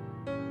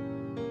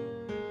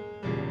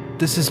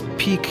 This is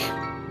peak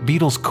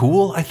Beatles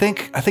cool, I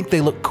think. I think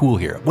they look cool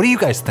here. What do you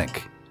guys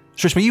think?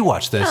 Shrishma, you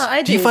watch this.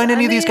 Do you find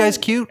any of these guys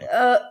cute?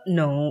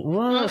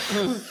 No.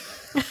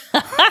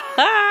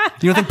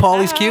 You don't think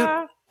Paulie's cute?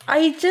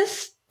 I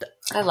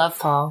love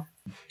Paul.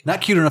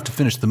 Not cute enough to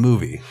finish the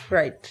movie.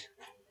 Right.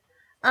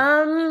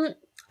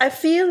 I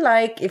feel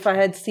like if I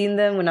had seen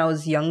them when I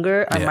was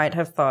younger, I might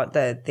have thought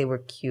that they were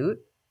cute.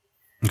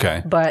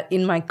 Okay. But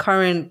in my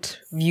current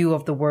view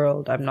of the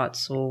world, I'm not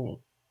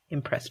so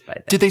impressed by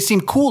them. Did they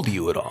seem cool to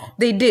you at all?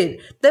 They did.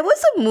 There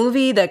was a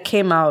movie that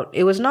came out.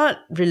 It was not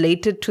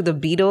related to the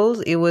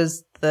Beatles. It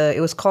was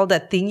called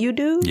That Thing You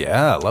Do.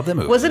 Yeah, I love that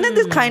movie. Wasn't it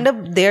this kind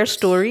of their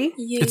story?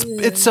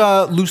 It's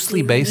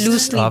loosely based.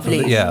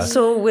 Yeah.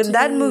 So when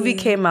that movie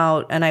came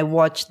out and I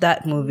watched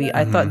that movie,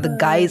 I thought the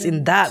guys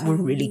in that were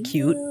really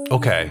cute.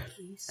 Okay.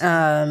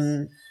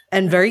 And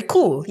very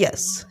cool.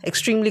 Yes,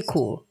 extremely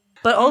cool.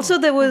 But also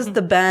there was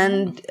the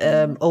band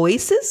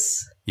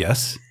Oasis.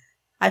 Yes.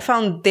 I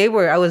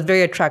was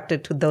very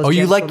attracted to those. Oh,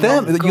 you like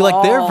them? You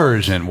like their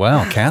version?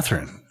 Wow,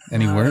 Catherine.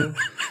 Any word?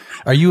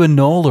 Are you a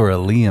Noel or a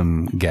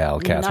Liam gal,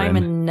 Catherine? I'm a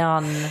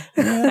nun.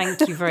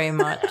 Thank you very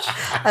much.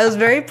 I was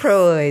very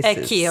pro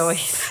Oasis. Eki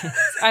Oasis.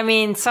 I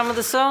mean, some of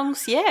the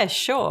songs, yeah,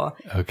 sure.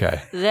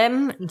 Okay.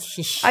 Them,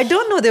 I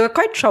don't know. They were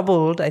quite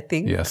troubled, I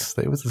think. Yes,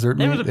 they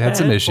had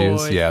some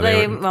issues. boys. Yeah,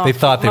 they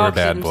thought they were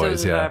bad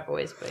boys. Yeah. Bad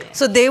boys, but yeah.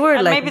 So they were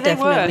And like maybe they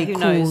definitely were, who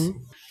cool. knows?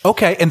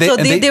 Okay, and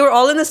They were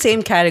all in the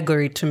same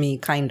category to me,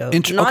 kind of.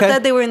 Not okay.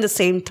 that they were in the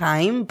same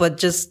time, but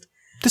just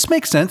this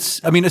makes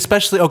sense. I mean,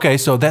 especially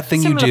so That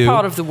Thing Similar You Do,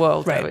 part of the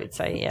world, I would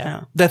say,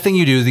 yeah. That Thing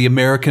You Do, the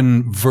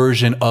American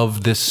version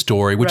of this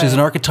story, which is an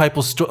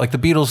archetypal story, like the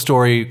Beatles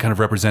story, kind of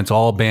represents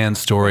all band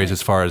stories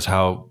as far as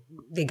how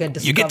they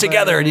get you get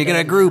together and you get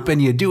a group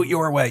and you do it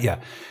your way. Yeah,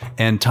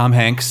 and Tom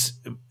Hanks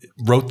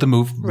wrote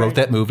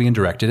that movie and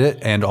directed it,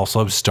 and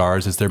also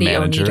stars as their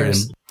manager.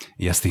 Oneaters. And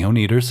yes, the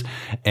Oneaters,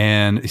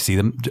 and you see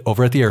them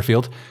over at the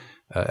airfield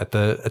at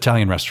the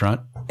Italian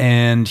restaurant,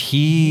 and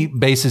he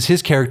bases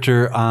his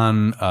character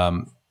on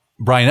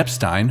Brian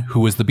Epstein, who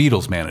was the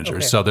Beatles manager.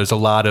 Okay. So there's a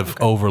lot of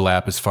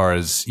overlap as far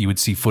as you would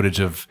see footage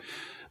of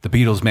the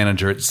Beatles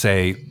manager at,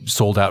 say,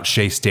 sold out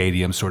Shea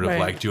Stadium, sort of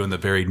like doing the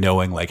very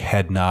knowing like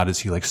head nod as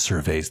he like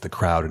surveys the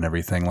crowd and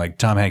everything. Like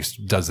Tom Hanks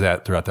does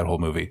that throughout that whole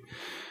movie.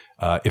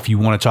 If you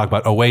want to talk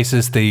about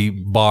Oasis, they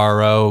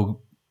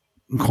borrow,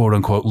 quote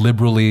unquote,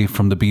 liberally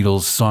from the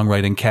Beatles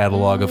songwriting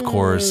catalog, of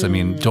course. I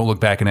mean, Don't Look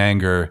Back in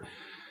Anger.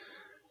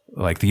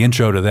 Like the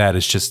intro to that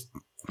is just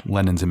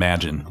Lennon's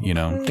Imagine, you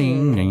know.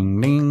 Ding, ding,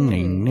 ding,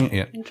 ding, ding.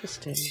 Yeah.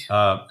 Interesting.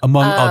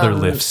 Among other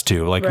lifts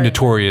too, like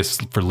notorious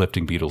for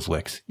lifting Beatles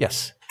licks.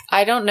 Yes.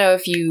 I don't know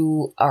if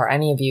you or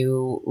any of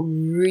you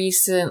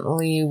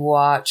recently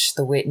watched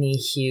the Whitney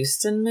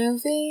Houston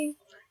movie.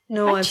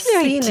 No, Actually,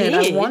 I've seen it.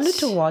 I did. wanted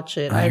to watch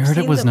it. I heard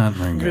it was not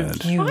very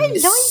good. I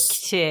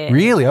liked it.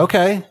 Really?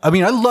 Okay. I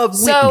mean, I love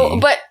Whitney. So,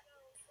 but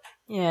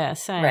Yeah,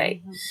 same.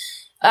 right,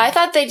 I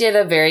thought they did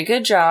a very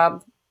good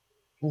job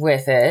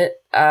with it.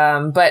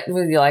 But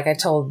like I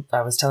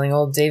was telling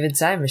old David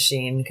Time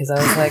Machine, because I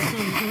was like,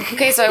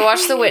 okay, so I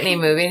watched the Whitney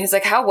movie, and he's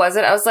like, how was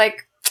it? I was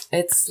like,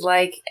 it's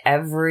like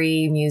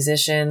every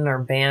musician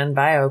or band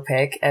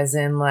biopic, as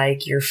in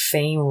like your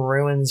fame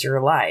ruins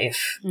your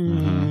life.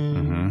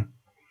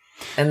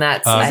 And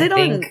that's, I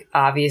think,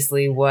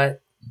 obviously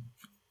what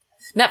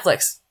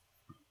Netflix.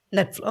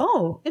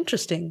 Oh,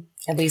 interesting.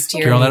 At least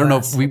here. Carol, I don't know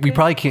if we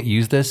probably can't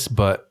use this,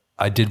 but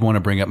I did want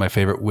to bring up my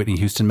favorite Whitney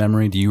Houston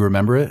memory. Do you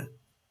remember it?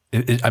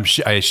 I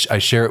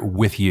share it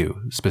with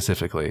you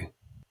specifically.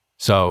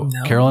 So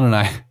no.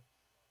 Carolyn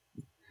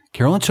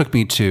took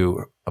me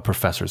to a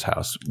professor's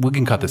house. We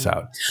can cut this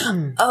out.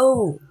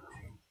 Oh.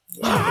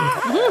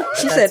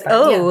 She said,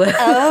 "Oh, yeah.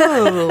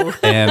 Oh."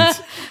 And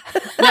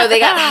no, they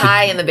got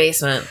high in the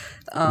basement.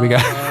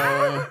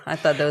 I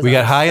thought that was. We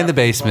got high in the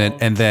basement,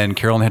 and then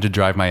Carolyn had to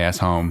drive my ass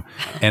home.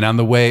 And on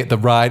the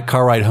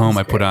car ride home,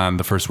 I put on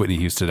the first Whitney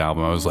Houston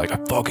album. I was like, I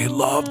fucking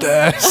love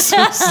this.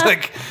 It's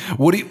like,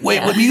 what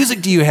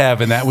music do you have?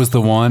 And that was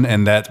the one,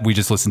 and that we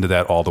just listened to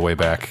that all the way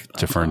back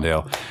to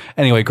Ferndale.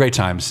 Anyway, great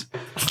times.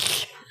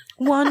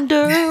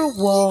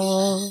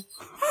 Wonderwall.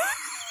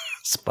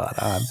 Spot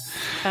on.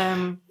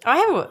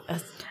 I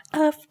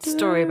have a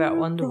story about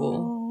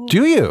Wonderwall.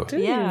 Do you?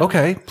 Yeah.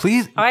 Okay,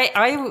 please.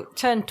 I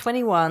turned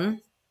 21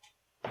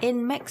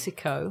 in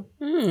Mexico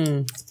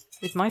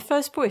with my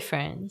first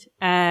boyfriend,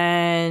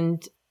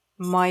 and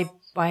obviously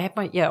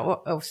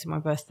my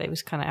birthday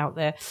was kind of out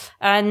there,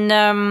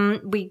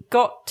 and we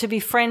got to be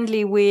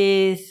friendly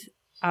with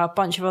a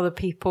bunch of other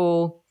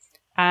people,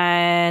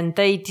 and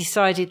they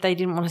decided they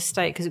didn't want to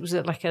stay because it was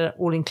like an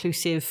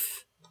all-inclusive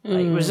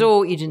Like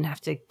resort, you didn't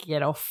have to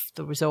get off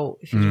the resort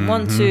if you didn't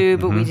want to,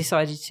 but we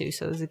decided to.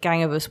 So there's a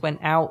gang of us went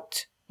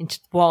out into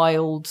the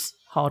wilds,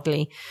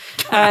 hardly,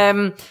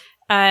 to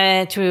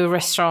a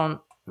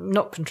restaurant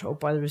not controlled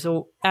by the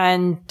resort,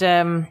 and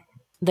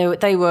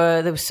there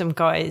were some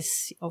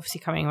guys obviously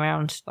coming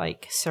around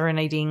like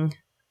serenading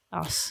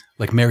us,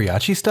 like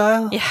mariachi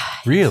style. Yeah,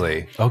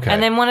 really. Okay.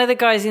 And then one of the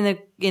guys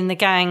in the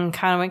gang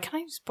kind of went, "Can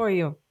I just borrow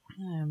your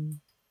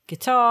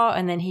guitar?"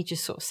 And then he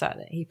just sort of sat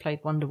there. He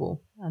played Wonderwall,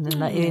 and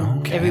then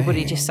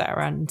everybody just sat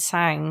around and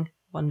sang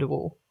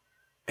Wonderwall.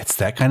 It's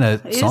that kind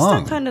of song. It's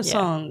that kind of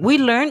song. We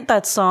learned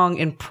that song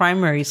in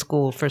primary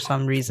school for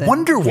some reason.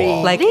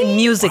 Wonderwall. Like in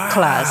music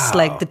class.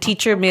 Like the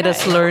teacher made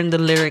us learn the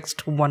lyrics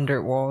to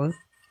Wonderwall.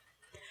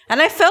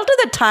 And I felt at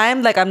the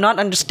time like I'm not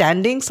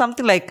understanding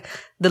something. Like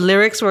the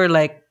lyrics were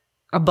like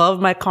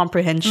above my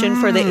comprehension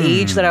for the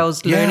age that I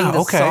was learning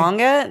the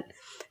song at.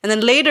 And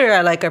then later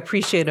I like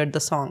appreciated the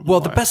song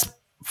more. The best,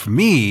 for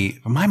me,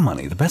 for my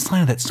money, the best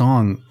line of that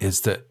song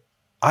is that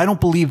I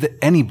don't believe that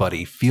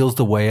anybody feels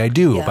the way I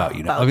do about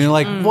you. I mean,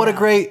 like, what a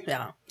great...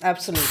 Yeah,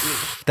 absolutely.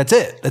 That's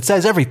it. That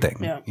says everything,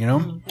 you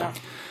know? Yeah.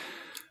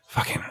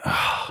 Fucking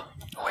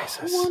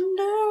Oasis.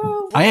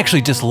 I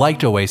actually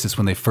disliked Oasis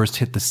when they first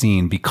hit the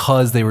scene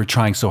because they were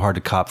trying so hard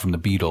to cop from the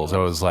Beatles. I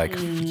was like,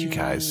 you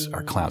guys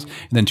are clowns.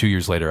 And then 2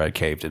 years later, I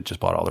caved and just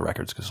bought all the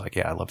records because like,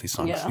 I love these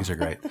songs. Yeah. These are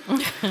great.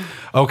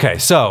 Okay,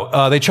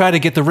 so they try to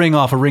get the ring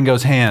off of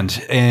Ringo's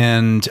hand,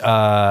 and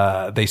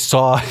they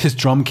saw his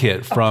drum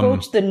kit from...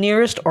 Approach the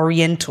nearest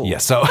Oriental. Yeah,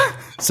 so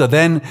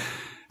then,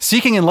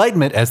 seeking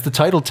enlightenment, as the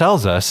title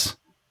tells us,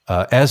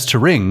 as to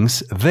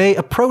rings, they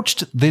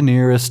approached the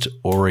nearest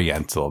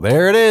Oriental.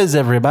 There it is,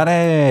 everybody.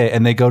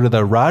 And they go to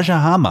the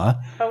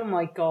Rajahama. Oh,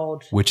 my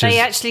God. They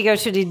actually go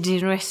to the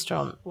Indian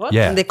restaurant. What?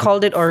 Yeah. And they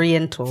called it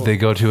Oriental. They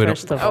go to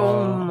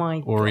Oh, my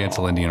God.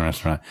 Oriental Indian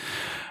restaurant.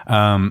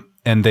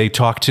 And they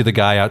talk to the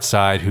guy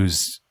outside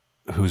who's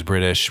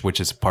British, which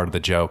is part of the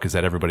joke, is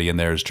that everybody in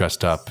there is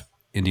dressed up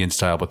Indian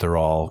style, but they're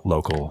all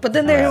local. But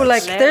then they were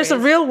like, there's a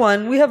real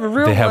one. We have a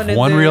real one. They have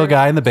one real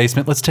guy in the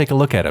basement. Let's take a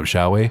look at him,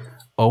 shall we?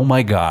 Oh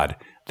my God.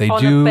 They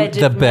do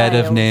the bed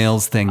of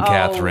nails thing,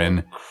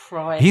 Catherine.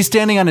 Christ. He's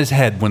standing on his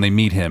head when they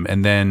meet him,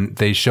 and then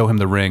they show him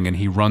the ring, and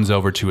he runs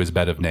over to his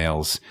bed of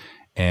nails,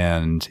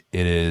 and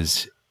it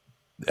is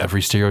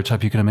every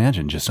stereotype you can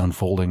imagine, just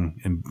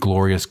unfolding in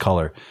glorious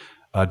color.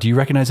 Do you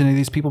recognize any of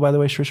these people, by the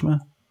way, Shrishma?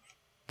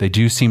 They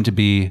do seem to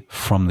be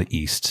from the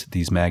East,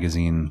 these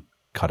magazine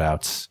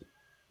cutouts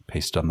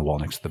pasted on the wall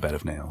next to the bed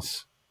of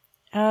nails.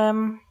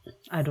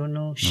 I don't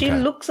know. She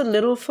looks a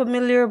little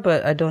familiar,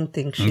 but I don't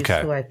think she's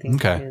who I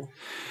think she is.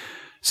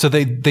 So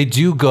they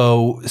do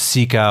go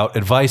seek out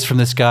advice from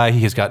this guy.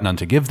 He has got none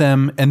to give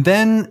them. And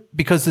then,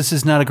 because this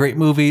is not a great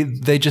movie,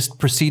 they just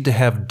proceed to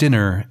have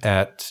dinner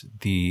at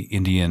the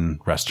Indian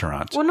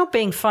restaurant. Well, not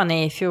being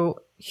funny, if you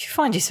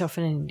find yourself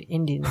in an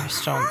Indian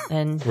restaurant,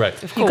 then right.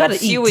 Of course, you got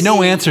to eat.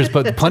 No answers,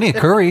 but plenty of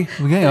curry.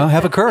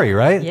 Have a curry,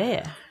 right?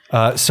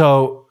 Yeah.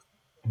 So...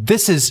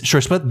 This is,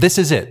 Shrishma, this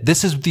is it.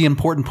 This is the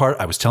important part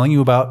I was telling you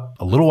about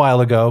a little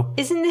while ago.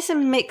 Isn't this a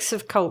mix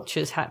of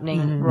cultures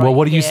happening right Well,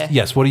 what are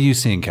here? what are you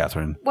seeing,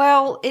 Catherine?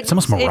 Well, it's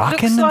almost Moroccan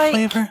it looks like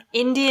in flavor.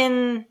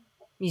 Indian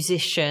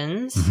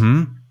musicians.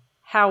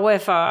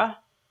 However,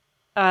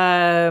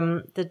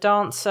 the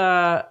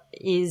dancer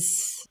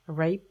is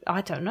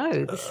I don't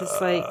know. This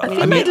is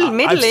like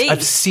Middle East.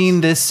 I've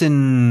seen this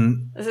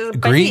in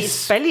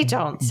Greece. Belly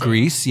dancing.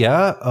 Greece,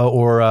 yeah.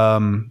 Or,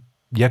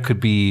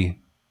 could be...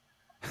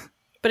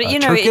 But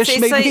Turkish it's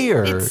maybe,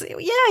 like, or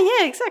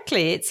yeah,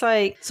 exactly. It's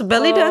like so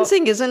belly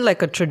dancing isn't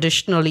like a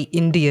traditionally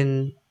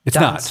Indian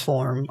dance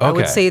form. I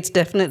would say it's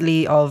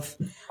definitely of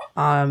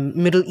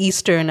Middle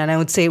Eastern, and I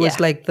would say it was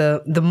like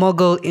the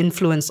Mughal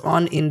influence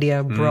on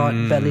India brought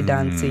belly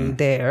dancing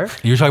there.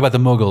 You're talking about the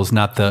Mughals,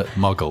 not the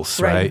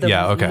Muggles, right?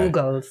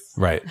 Mughals,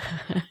 right?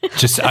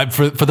 Just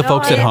for the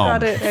folks at home.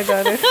 I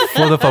got it.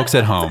 For the folks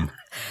at home.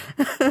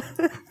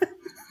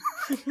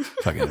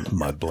 Fucking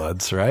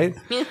mudbloods, right?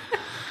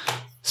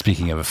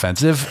 Speaking of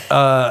offensive,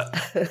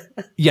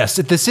 yes,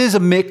 this is a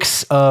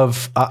mix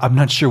of, I'm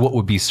not sure what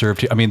would be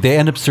served here. I mean, they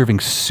end up serving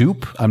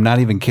soup. I'm not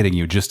even kidding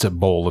you, just a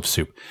bowl of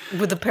soup.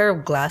 With a pair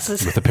of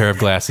glasses? With a pair of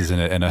glasses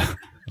and a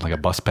like a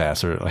bus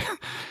pass.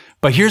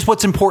 But here's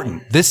what's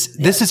important. This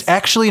is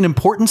actually an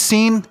important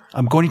scene.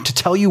 I'm going to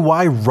tell you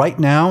why right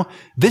now.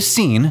 This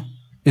scene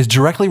is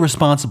directly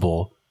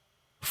responsible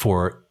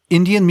for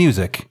Indian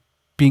music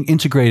being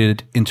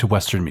integrated into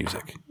Western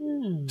music.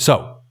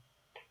 So,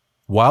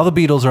 while the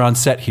Beatles are on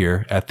set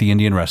here at the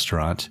Indian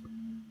restaurant,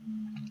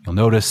 you'll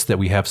notice that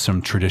we have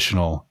some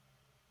traditional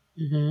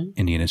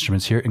Indian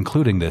instruments here,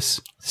 including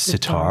this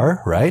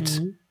sitar,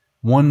 right?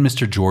 One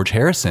Mr. George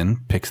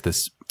Harrison picks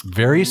this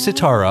very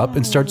sitar up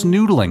and starts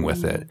noodling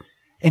with it.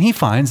 And he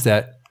finds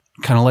that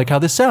kind of like how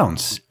this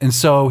sounds. And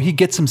so he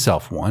gets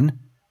himself one.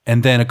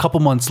 And then a couple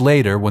months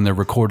later, when they're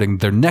recording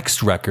their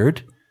next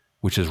record,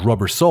 which is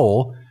Rubber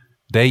Soul,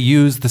 they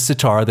use the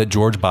sitar that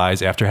George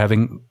buys after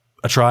having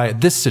a try at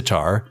this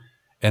sitar.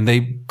 And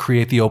they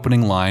create the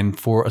opening line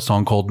for a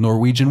song called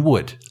Norwegian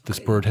Wood. This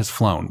bird has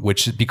flown,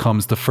 which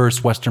becomes the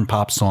first Western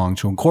pop song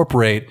to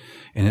incorporate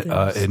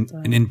an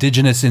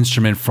indigenous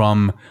instrument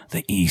from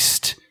the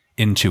East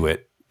into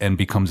it and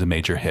becomes a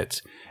major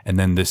hit. And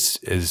then this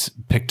is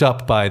picked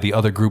up by the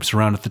other groups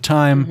around at the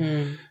time.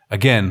 Mm-hmm.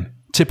 Again,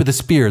 tip of the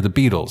spear, the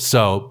Beatles.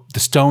 So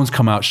the Stones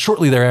come out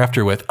shortly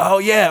thereafter with, oh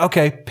yeah,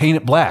 okay, Paint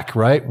It Black,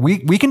 right?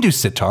 We can do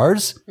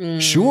sitars.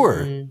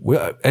 Sure.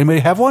 Anybody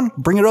have one?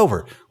 Bring it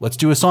over. Let's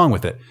do a song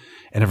with it.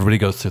 And everybody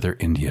goes through their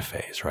India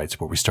phase, right? So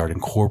where we start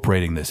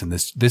incorporating this. And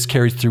this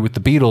carries through with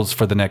the Beatles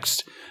for the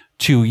next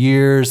 2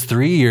 years,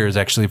 3 years,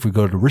 actually, if we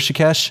go to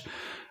Rishikesh.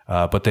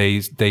 But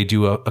they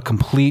do a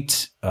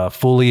complete,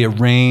 fully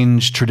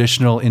arranged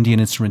traditional Indian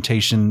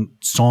instrumentation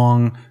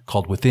song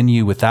called Within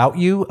You, Without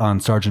You on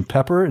Sgt.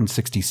 Pepper in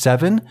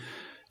 1967.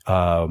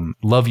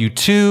 Love You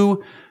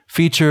Too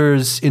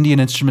features Indian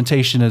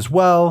instrumentation as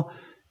well.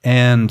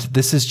 And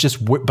this is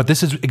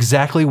this is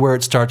exactly where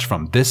it starts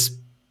from. This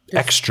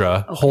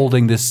extra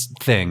holding this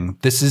thing.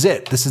 This is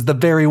it. This is the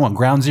very one,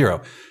 ground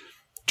zero.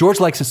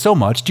 George likes it so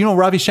much. Do you know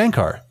Ravi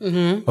Shankar?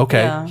 Mm-hmm.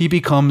 Okay. Yeah. He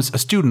becomes a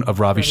student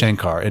of Ravi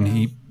Shankar.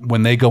 And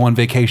when they go on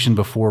vacation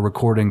before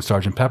recording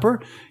Sgt.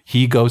 Pepper,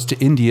 he goes to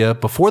India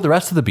before the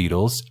rest of the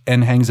Beatles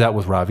and hangs out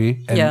with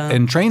Ravi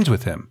and trains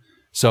with him.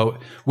 So,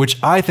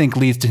 which I think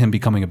leads to him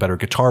becoming a better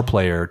guitar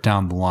player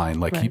down the line.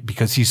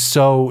 Because he's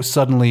so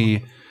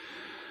suddenly,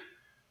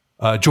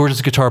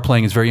 George's guitar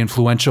playing is very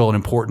influential and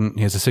important.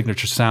 He has a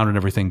signature sound and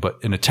everything. But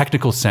in a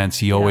technical sense,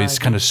 he always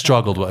kind of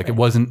struggled. It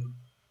wasn't,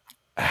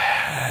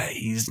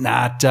 he's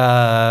not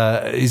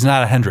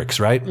a Hendrix,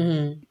 right?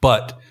 Mm-hmm.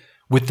 But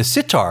with the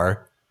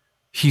sitar,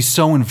 he's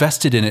so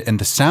invested in it and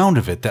the sound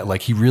of it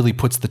that he really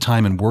puts the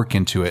time and work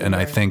into it. And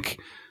I think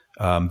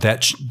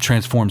that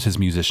transforms his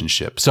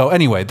musicianship. So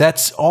anyway,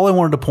 that's all I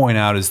wanted to point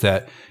out is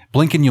that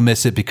blink and you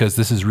miss it because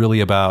this is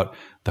really about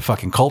the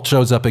fucking cult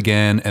shows up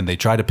again and they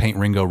try to paint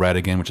Ringo red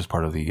again, which is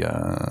part of the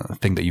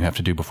thing that you have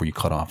to do before you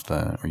cut off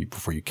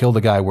before you kill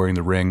the guy wearing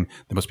the ring.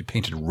 They must be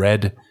painted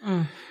red.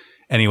 Mm.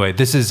 Anyway,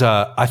 this is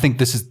I think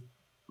this is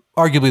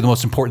arguably the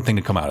most important thing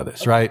to come out of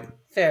this, right?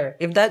 Fair.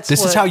 If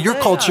this is how your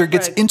culture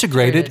gets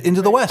integrated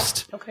into the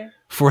West. Okay.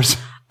 For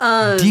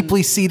as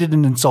deeply seated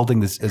and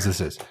insulting as this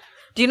is.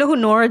 Do you know who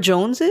Nora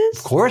Jones is?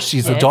 Of course,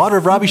 she's the daughter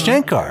of Ravi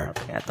Shankar.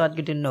 Okay, I thought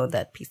you didn't know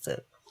that piece of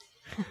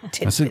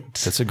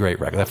that's a great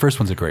record. That first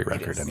one's a great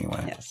record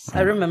anyway. Yes.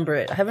 I remember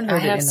it. I haven't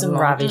heard it in a long time. I have some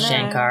Ravi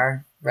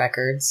Shankar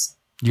records.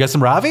 You got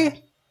some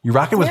Ravi? You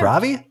rocking with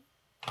Ravi?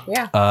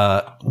 Yeah.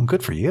 Well,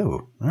 good for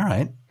you. All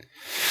right.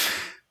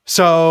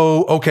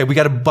 So, okay, we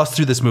got to bust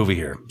through this movie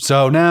here.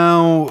 So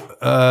now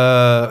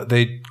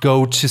they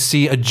go to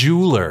see a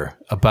jeweler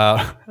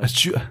about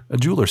a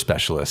jeweler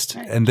specialist.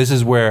 Right. And this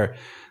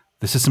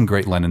is some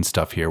great Lennon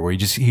stuff here where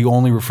he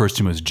only refers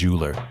to him as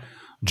jeweler.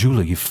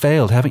 Jeweler, you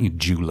failed, haven't you,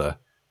 jeweler?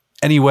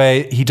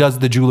 Anyway,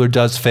 the jeweler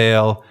does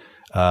fail.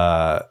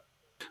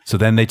 So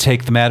then they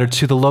take the matter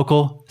to the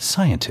local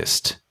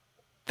scientist,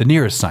 the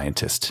nearest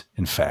scientist,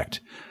 in fact,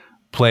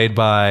 played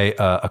by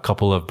a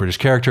couple of British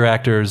character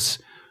actors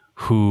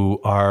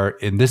who are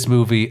in this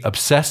movie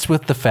obsessed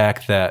with the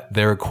fact that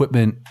their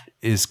equipment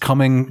is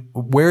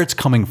where it's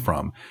coming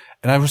from.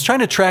 And I was trying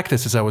to track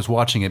this as I was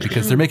watching it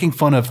because they're making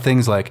fun of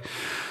things like,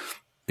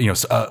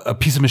 a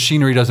piece of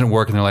machinery doesn't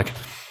work and they're like,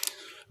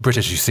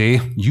 British, you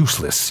see,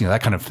 useless,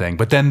 that kind of thing.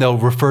 But then they'll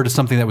refer to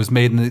something that was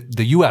made in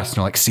the US and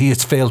they're like, see,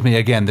 it's failed me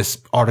again. This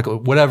article,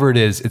 whatever it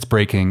is, it's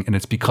breaking and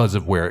it's because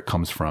of where it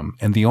comes from.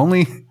 And the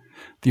only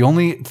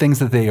things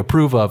that they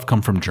approve of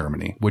come from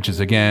Germany, which is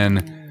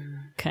again,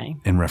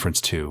 in reference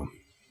to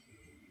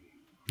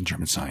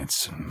German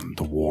science and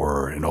the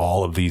war and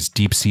all of these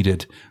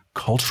deep-seated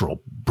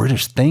cultural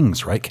British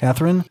things, right,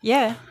 Catherine?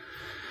 Yeah.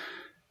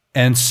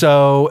 And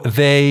so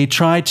they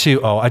try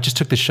to, I just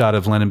took the shot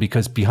of Lennon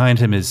because behind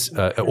him is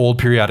an old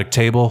periodic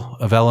table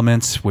of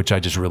elements, which I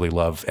just really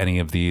love any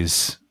of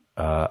these.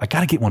 I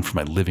got to get one for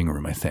my living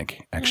room, I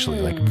think, actually,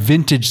 like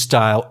vintage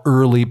style,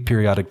 early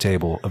periodic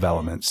table of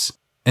elements.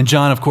 And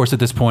John, of course, at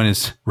this point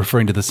is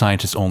referring to the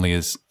scientist only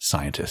as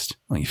scientist.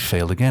 Well, you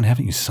failed again,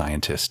 haven't you,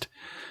 scientist?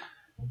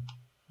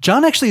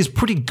 John actually is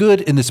pretty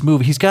good in this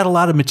movie. He's got a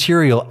lot of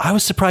material. I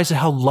was surprised at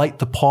how light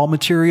the Paul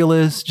material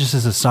is, just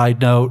as a side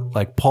note.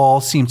 Like,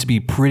 Paul seemed to be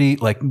pretty,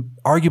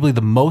 arguably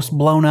the most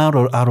blown out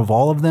of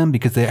all of them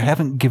because they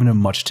haven't given him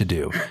much to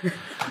do.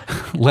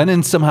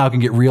 Lennon somehow can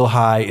get real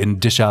high and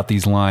dish out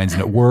these lines,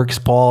 and it works.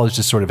 Paul is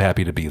just sort of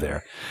happy to be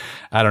there.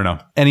 I don't know.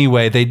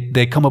 Anyway,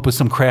 they come up with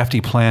some crafty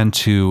plan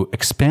to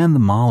expand the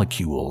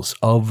molecules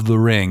of the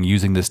ring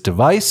using this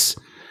device.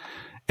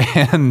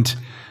 And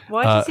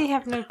why does he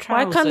have no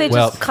trousers? Why can't they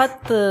just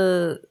cut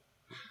the...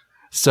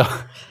 So,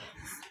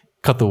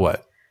 cut the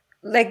what?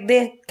 Like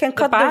they can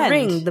cut the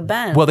ring, the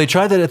band. Well, they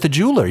tried that at the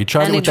jeweler. He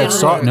tried it with that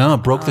saw. No,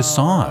 it broke the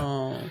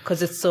saw.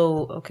 Because it's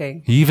so...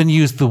 Okay. He even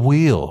used the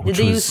wheel. Did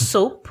they use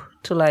soap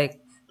to I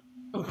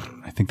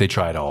think they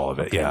tried all of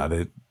it.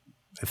 Yeah.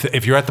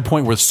 If you're at the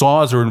point where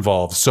saws are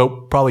involved,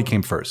 soap probably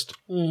came first.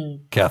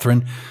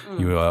 Catherine,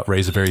 you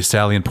raise a very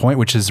salient point,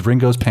 which is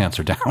Ringo's pants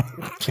are down.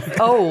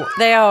 Oh,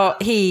 they are.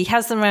 He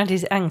has them around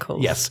his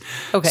ankles. Yes.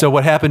 Okay. So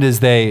what happened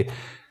is they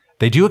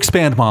do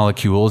expand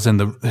molecules,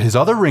 and his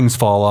other rings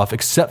fall off,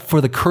 except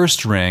for the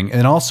cursed ring,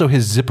 and also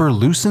his zipper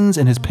loosens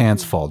and his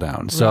pants fall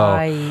down.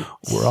 So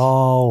we're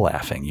all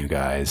laughing, you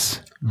guys.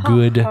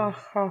 Good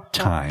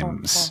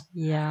times.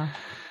 Yeah.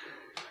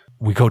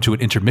 We go to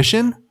an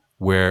intermission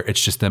where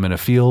it's just them in a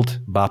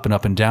field bopping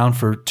up and down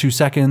for 2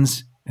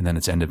 seconds, and then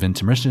it's end of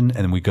intermission,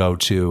 and then we go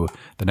to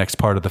the next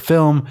part of the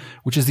film,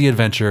 which is the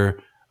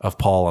adventure of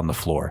Paul on the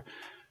floor.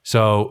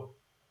 So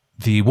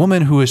the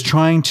woman who is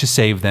trying to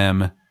save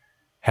them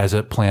has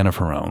a plan of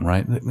her own,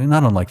 right?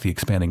 Not unlike the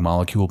expanding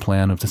molecule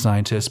plan of the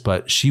scientists,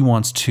 but she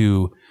wants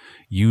to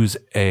use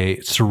a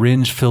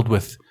syringe filled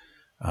with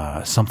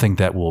something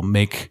that will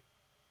make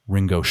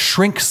Ringo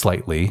shrink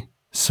slightly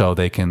so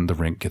they can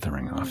get the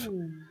ring off.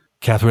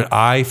 Catherine,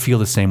 I feel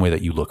the same way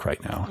that you look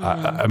right now.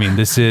 I mean,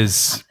 this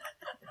is...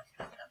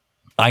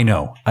 I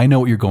know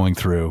what you're going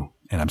through,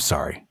 and I'm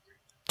sorry.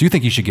 Do you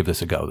think you should give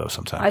this a go, though,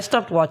 sometime? I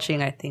stopped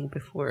watching, I think,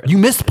 before. You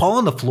missed Paul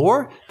on the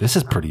floor? This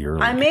is pretty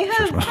early. I may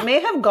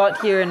have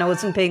got here and I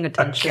wasn't paying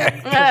attention.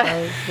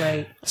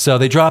 Okay. So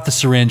they drop the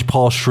syringe.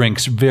 Paul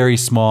shrinks very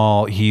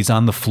small. He's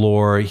on the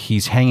floor.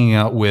 He's hanging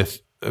out with...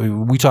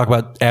 We talk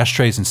about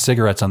ashtrays and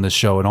cigarettes on this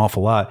show an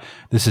awful lot.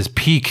 This is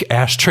peak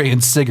ashtray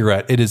and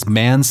cigarette. It is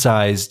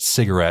man-sized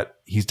cigarette.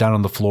 He's down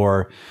on the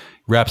floor,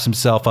 wraps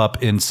himself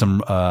up in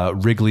some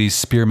Wrigley's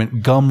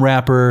spearmint gum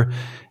wrapper,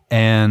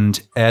 and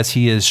as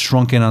he is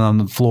shrunken on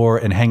the floor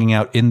and hanging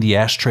out in the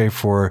ashtray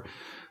for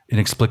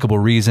inexplicable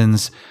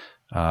reasons,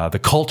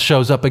 the cult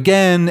shows up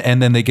again, and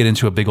then they get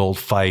into a big old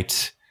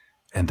fight,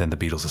 and then the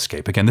Beatles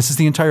escape. Again, this is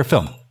the entire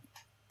film.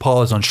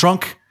 Paul is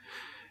unshrunk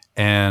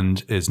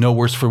and is no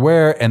worse for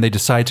wear, and they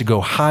decide to go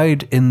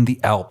hide in the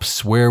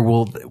Alps. Where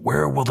will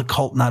the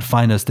cult not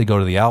find us? They go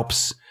to the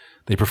Alps.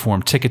 They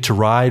perform Ticket to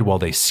Ride while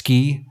they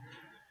ski,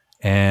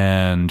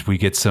 and we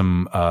get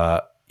some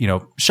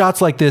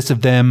shots like this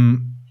of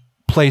them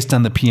placed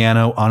on the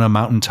piano on a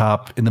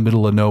mountaintop in the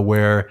middle of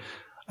nowhere.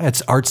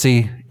 It's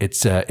artsy.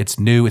 It's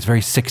new. It's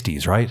very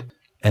 60s, right?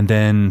 And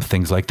then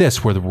things like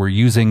this, where we're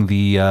using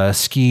the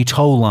ski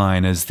tow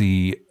line as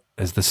the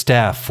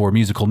staff for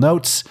musical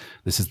notes.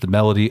 This is the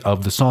melody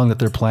of the song that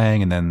they're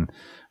playing, and then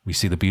we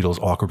see the Beatles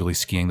awkwardly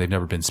skiing. They've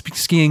never been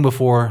skiing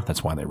before.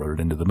 That's why they wrote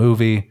it into the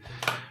movie.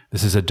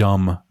 This is a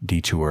dumb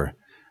detour.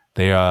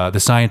 The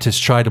scientists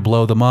try to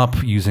blow them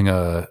up using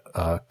a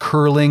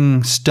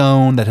curling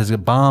stone that has a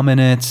bomb in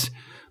it.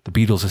 The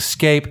Beatles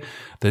escape.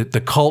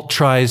 The cult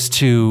tries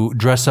to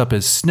dress up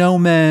as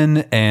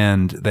snowmen,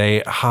 and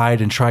they hide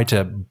and try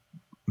to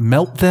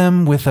melt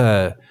them with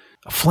a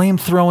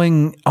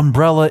flame-throwing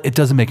umbrella. It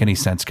doesn't make any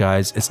sense,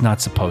 guys. It's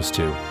not supposed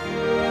to.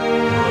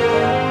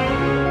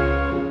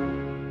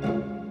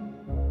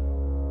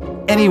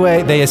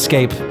 Anyway, they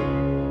escape,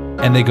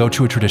 and they go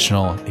to a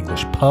traditional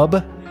English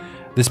pub.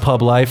 This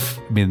pub life,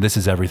 I mean, this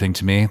is everything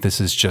to me.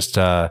 This is just,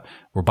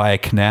 we're by a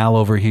canal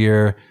over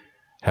here,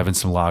 having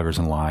some lagers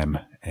and lime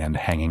and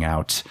hanging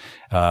out.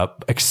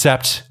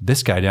 Except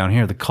this guy down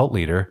here, the cult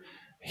leader,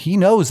 he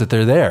knows that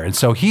they're there. And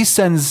so he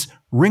sends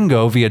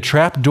Ringo via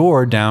trap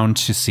door down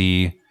to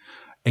see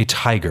a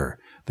tiger.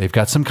 They've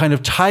got some kind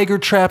of tiger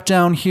trap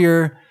down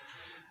here,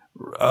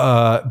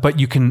 but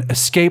you can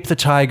escape the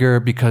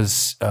tiger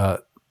because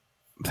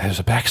there's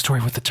a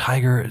backstory with the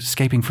tiger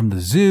escaping from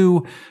the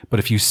zoo. But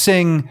if you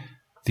sing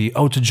the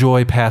Ode to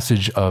Joy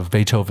passage of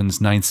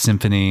Beethoven's Ninth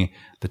Symphony,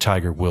 the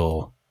tiger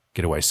will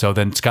get away. So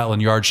then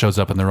Scotland Yard shows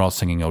up and they're all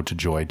singing Ode to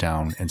Joy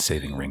down and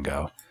saving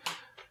Ringo.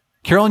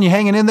 Carolyn, you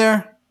hanging in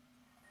there?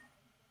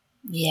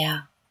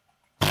 Yeah.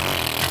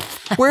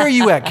 Where are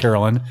you at,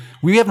 Carolyn?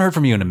 We haven't heard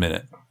from you in a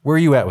minute. Where are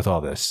you at with all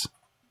this?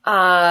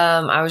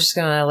 I was just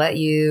gonna let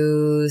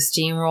you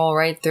steamroll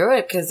right through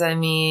it because I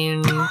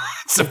mean,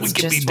 so it's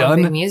just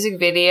one big music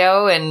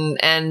video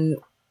and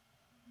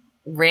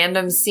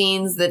random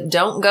scenes that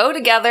don't go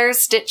together,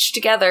 stitched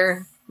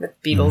together with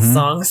Beatles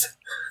songs.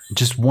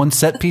 Just one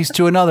set piece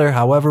to another.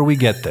 However, we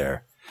get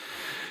there.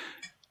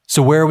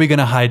 So where are we going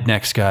to hide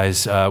next,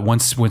 guys?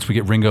 Once we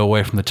get Ringo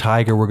away from the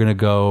tiger, we're going to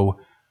go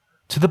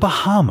to the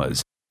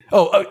Bahamas.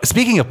 Oh,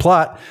 speaking of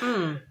plot.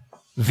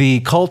 The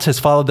cult has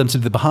followed them to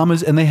the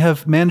Bahamas, and they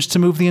have managed to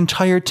move the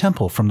entire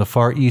temple from the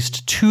Far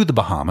East to the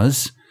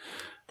Bahamas.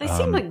 They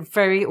seem like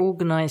very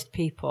organized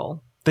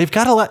people. They've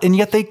got a lot, and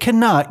yet they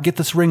cannot get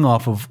this ring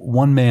off of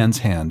one man's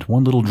hand,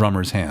 one little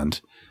drummer's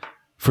hand,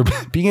 for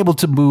being able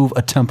to move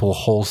a temple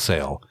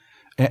wholesale.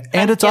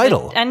 And it's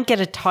idle. And get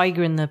a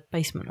tiger in the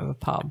basement of a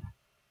pub.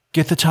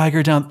 Get the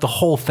tiger down, the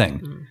whole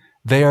thing.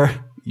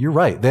 You're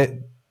right,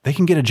 they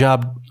can get a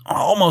job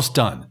almost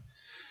done.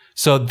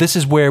 So this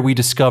is where we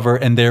discover,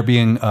 and they're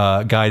being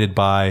guided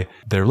by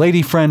their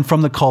lady friend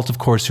from the cult, of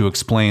course, who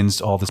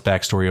explains all this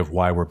backstory of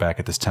why we're back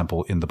at this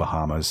temple in the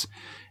Bahamas.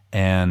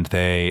 And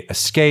they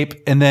escape.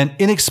 And then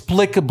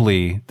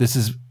inexplicably, this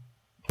is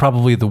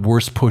probably the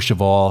worst push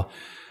of all,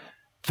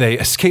 They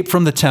escape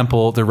from the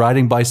temple. They're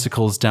riding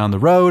bicycles down the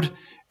road,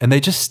 and they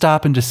just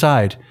stop and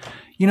decide,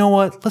 you know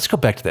what? Let's go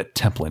back to that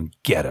temple and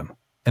get him.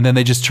 And then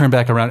they just turn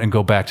back around and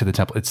go back to the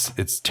temple.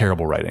 It's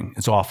terrible writing.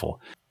 It's awful.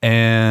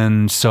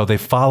 And so they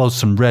follow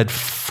some red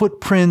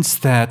footprints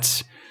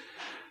that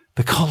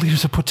the cult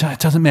leaders have put down. It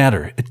doesn't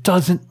matter. It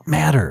doesn't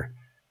matter.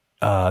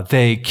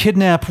 They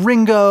kidnap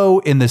Ringo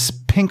in this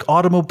pink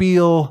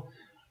automobile,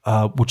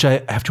 which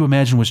I have to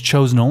imagine was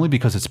chosen only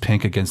because it's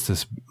pink against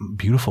this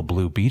beautiful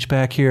blue beach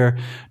back here.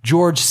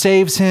 George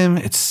saves him.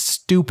 It's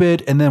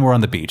stupid. And then we're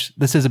on the beach.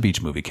 This is a beach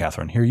movie,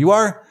 Catherine. Here you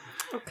are.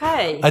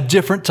 Okay. A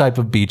different type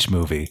of beach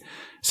movie.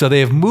 So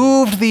they have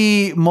moved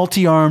the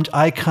multi-armed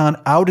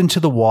icon out into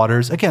the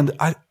waters. Again,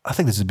 I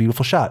think this is a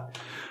beautiful shot.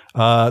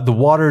 The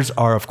waters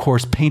are, of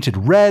course, painted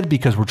red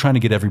because we're trying to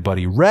get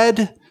everybody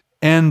red.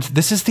 And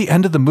this is the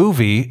end of the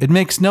movie. It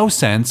makes no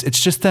sense.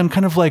 It's just them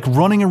kind of like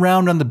running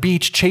around on the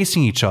beach,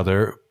 chasing each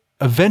other.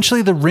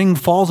 Eventually, the ring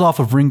falls off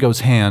of Ringo's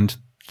hand.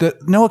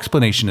 No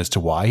explanation as to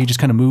why. He just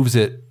kind of moves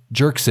it,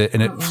 jerks it,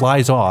 and it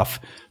flies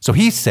off. So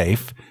he's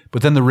safe.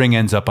 But then the ring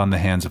ends up on the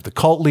hands of the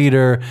cult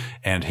leader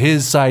and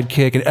his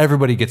sidekick, and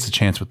everybody gets a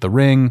chance with the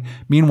ring.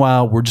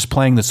 Meanwhile, we're just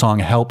playing the song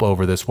Help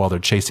over this while they're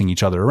chasing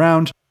each other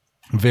around.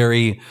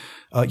 Very,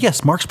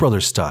 yes, Marx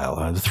Brothers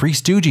style, the Three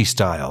Stooges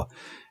style.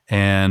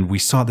 And we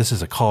saw this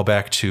as a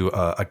callback to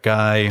a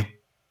guy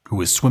who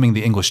was swimming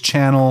the English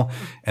Channel,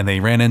 and they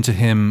ran into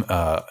him.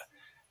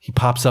 He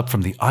pops up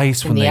from the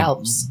ice when they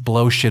Alps.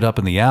 blow shit up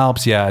in the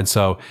Alps. Yeah, and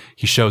so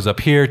he shows up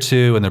here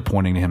too, and they're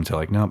pointing to him to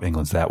like, nope,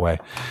 England's that way.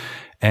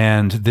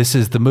 And this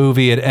is the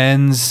movie. It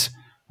ends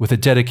with a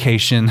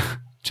dedication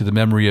to the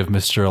memory of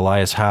Mr.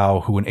 Elias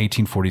Howe, who in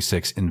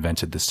 1846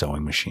 invented the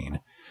sewing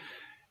machine.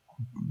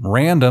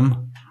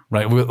 Random,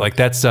 right? Like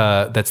that's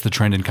the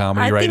trend in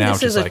comedy right now. I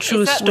think this is a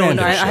true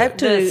stoner. I have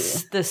to.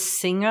 The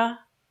Singer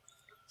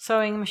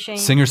sewing machine.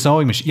 Singer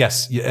sewing machine.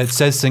 Yes, it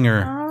says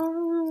Singer.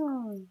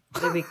 Oh,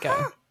 there we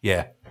go.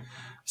 Yeah.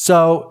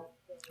 So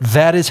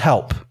that is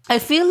Help. I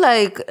feel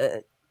like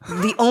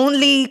the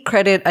only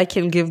credit I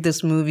can give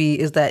this movie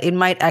is that it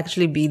might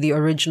actually be the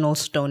original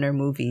stoner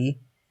movie.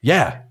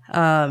 Yeah.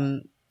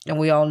 And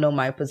we all know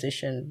my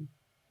position.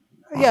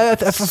 Yeah,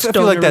 I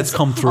feel like that's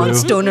come through. On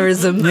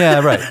stonerism. Yeah,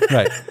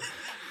 right.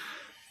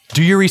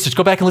 Do your research.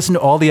 Go back and listen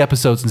to all the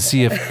episodes and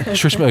see if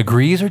Shrishma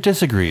agrees or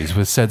disagrees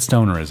with said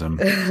stonerism.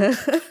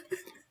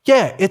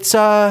 Yeah, it's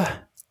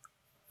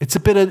a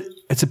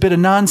bit of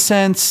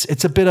nonsense.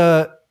 It's a bit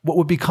of what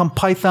would become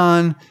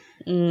Python.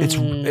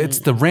 It's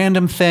the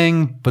random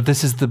thing, but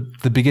this is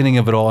the beginning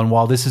of it all. And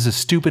while this is a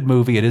stupid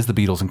movie, it is the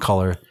Beatles in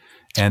color.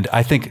 And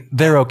I think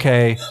they're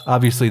okay.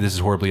 Obviously, this is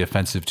horribly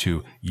offensive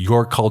to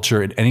your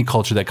culture and any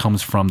culture that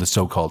comes from the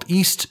so-called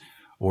East,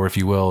 or if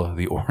you will,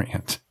 the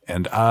Orient.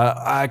 And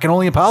I can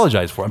only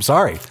apologize for it. I'm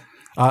sorry.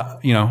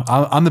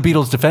 I'm the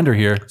Beatles defender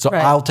here, so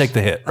right. I'll take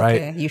the hit,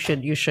 right? Okay, you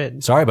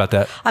should. Sorry about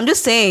that. I'm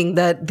just saying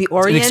that the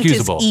Orient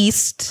is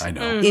East. I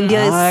know.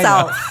 India is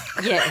South.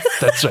 Yes.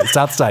 That's right.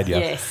 South side,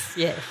 yeah.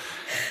 Yes.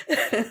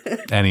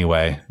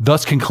 Anyway,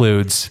 thus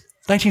concludes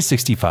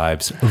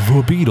 1965's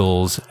The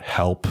Beatles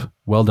Help.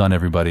 Well done,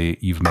 everybody.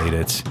 You've made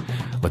it.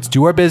 Let's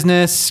do our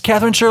business.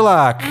 Catherine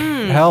Sherlock,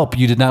 Help.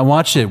 You did not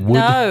watch it.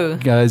 No.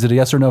 Is it a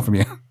yes or no from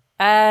you?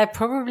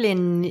 Probably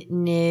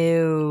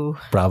no.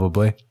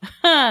 Probably.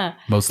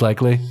 Most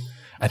likely.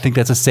 I think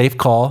that's a safe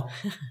call.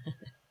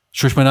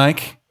 Shrishma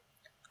Naik?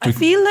 I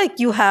feel like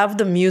you have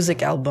the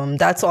music album.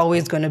 That's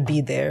always going to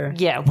be there.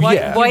 Yeah.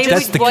 Why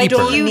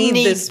don't you need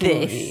this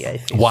movie?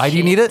 Why do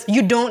you need it?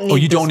 You don't need it. Oh,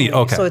 you don't need it.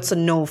 Okay. So it's a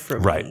no for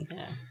me. Right.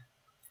 Yeah.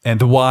 And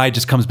the why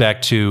just comes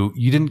back to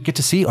you didn't get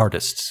to see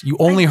artists. You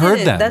only heard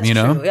them, That's you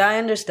know? True. Yeah, I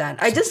understand.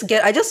 I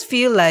just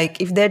feel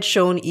like if they'd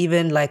shown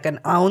even like an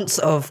ounce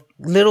of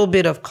little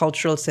bit of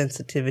cultural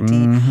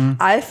sensitivity,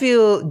 I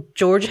feel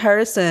George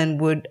Harrison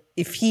would,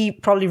 if he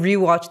probably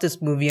rewatched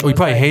this movie and he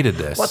probably hated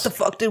this. What the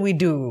fuck did we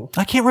do?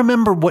 I can't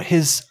remember what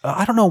his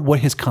I don't know what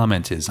his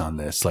comment is on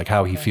this, like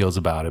how he feels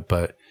about it,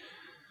 but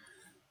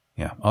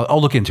yeah,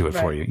 I'll look into it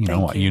for you.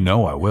 You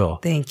know I will.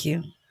 Thank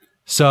you.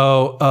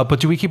 So,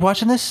 but do we keep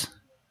watching this?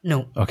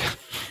 No. Okay.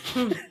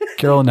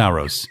 Carol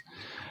Narrows.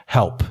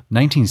 Help.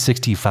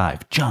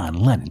 1965. John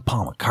Lennon,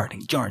 Paul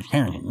McCartney, George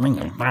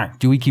Harrison.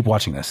 Do we keep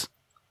watching this?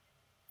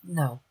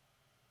 No.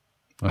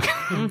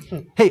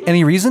 Okay. Hey,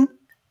 any reason?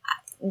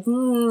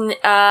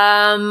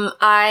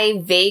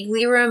 I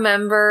vaguely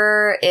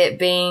remember it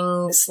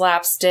being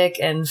slapstick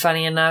and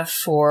funny enough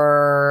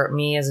for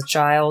me as a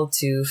child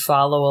to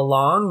follow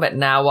along, but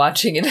now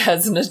watching it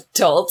as an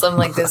adult, I'm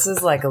like, this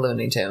is like a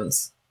Looney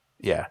Tunes.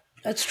 Yeah.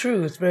 That's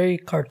true. It's very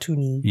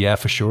cartoony. Yeah,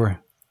 for sure.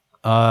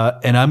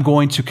 And I'm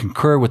going to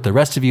concur with the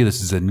rest of you.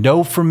 This is a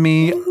no from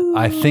me. Ooh.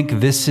 I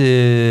think this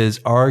is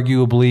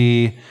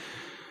arguably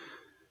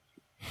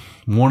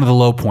one of the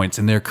low points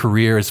in their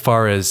career as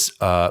far as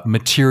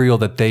material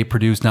that they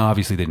produce. Now,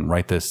 obviously, they didn't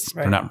write this.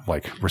 Right. They're not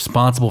like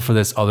responsible for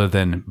this other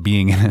than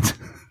being in it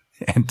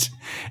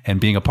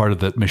and being a part of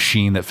the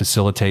machine that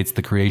facilitates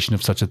the creation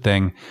of such a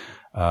thing.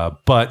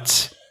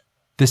 But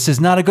this is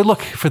not a good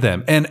look for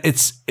them. And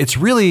it's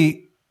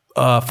really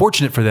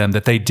fortunate for them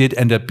that they did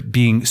end up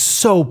being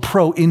so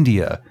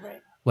pro-India.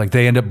 Like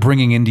they end up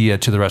bringing India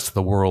to the rest of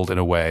the world in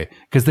a way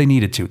because they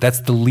needed to.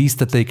 That's the least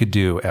that they could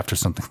do after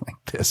something like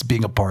this,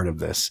 being a part of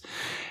this.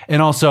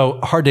 And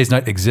also, Hard Day's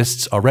Night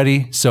exists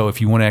already. So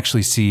if you want to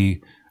actually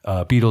see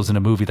Beatles in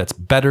a movie that's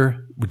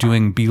better,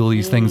 doing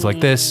Beatles things like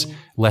this,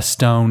 less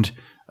stoned,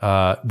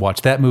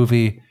 watch that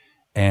movie.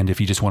 And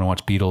if you just want to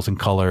watch Beatles in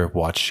color,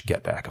 watch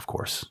Get Back, of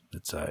course.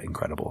 It's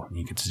incredible.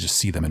 You can just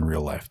see them in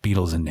real life,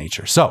 Beatles in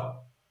nature. So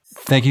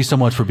thank you so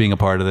much for being a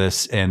part of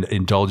this and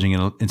indulging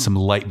in some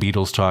light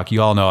Beatles talk.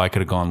 You all know I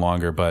could have gone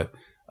longer, but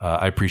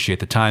I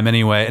appreciate the time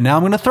anyway. And now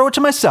I'm going to throw it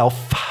to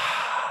myself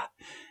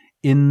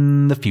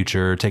in the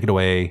future. Take it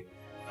away,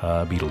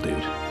 Beatle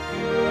Dude.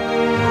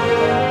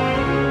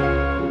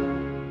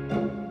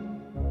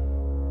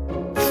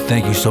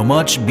 Thank you so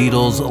much,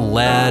 Beatles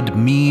lad,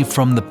 me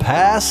from the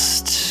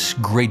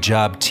past. Great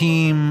job,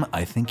 team.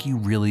 I think you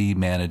really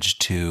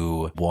managed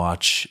to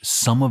watch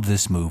some of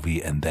this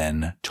movie and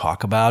then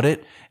talk about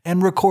it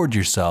and record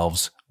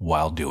yourselves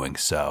while doing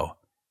so.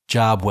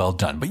 Job well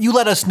done. But you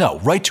let us know.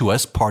 Write to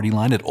us,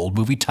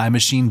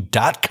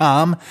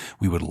 partyline@oldmovietimemachine.com.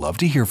 We would love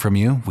to hear from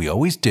you. We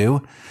always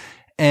do.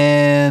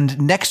 And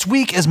next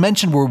week, as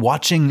mentioned, we're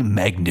watching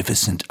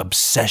Magnificent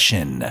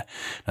Obsession.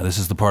 Now, this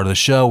is the part of the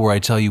show where I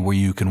tell you where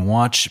you can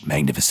watch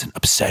Magnificent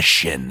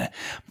Obsession.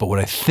 But what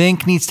I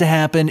think needs to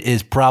happen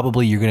is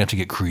probably you're going to have to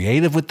get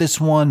creative with this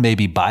one,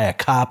 maybe buy a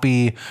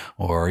copy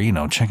or,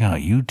 check out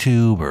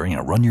YouTube or,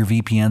 run your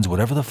VPNs,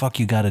 whatever the fuck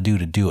you got to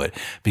do it.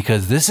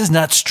 Because this is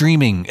not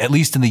streaming, at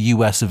least in the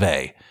US of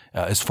A.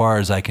 As far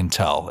as I can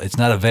tell. It's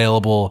not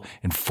available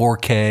in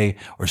 4K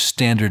or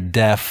standard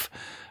def.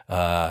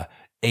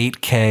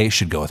 8K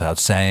should go without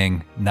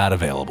saying, not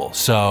available.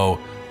 So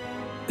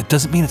it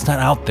doesn't mean it's not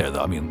out there, though.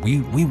 I mean,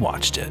 we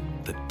watched it.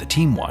 The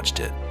team watched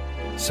it.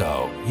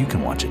 So you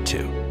can watch it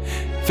too.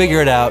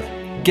 Figure it out.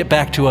 Get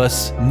back to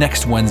us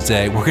next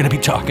Wednesday. We're going to be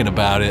talking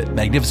about it.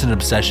 Magnificent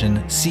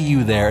Obsession. See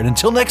you there. And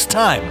until next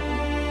time,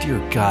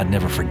 dear God,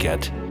 never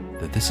forget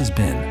that this has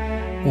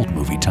been Old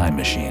Movie Time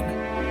Machine.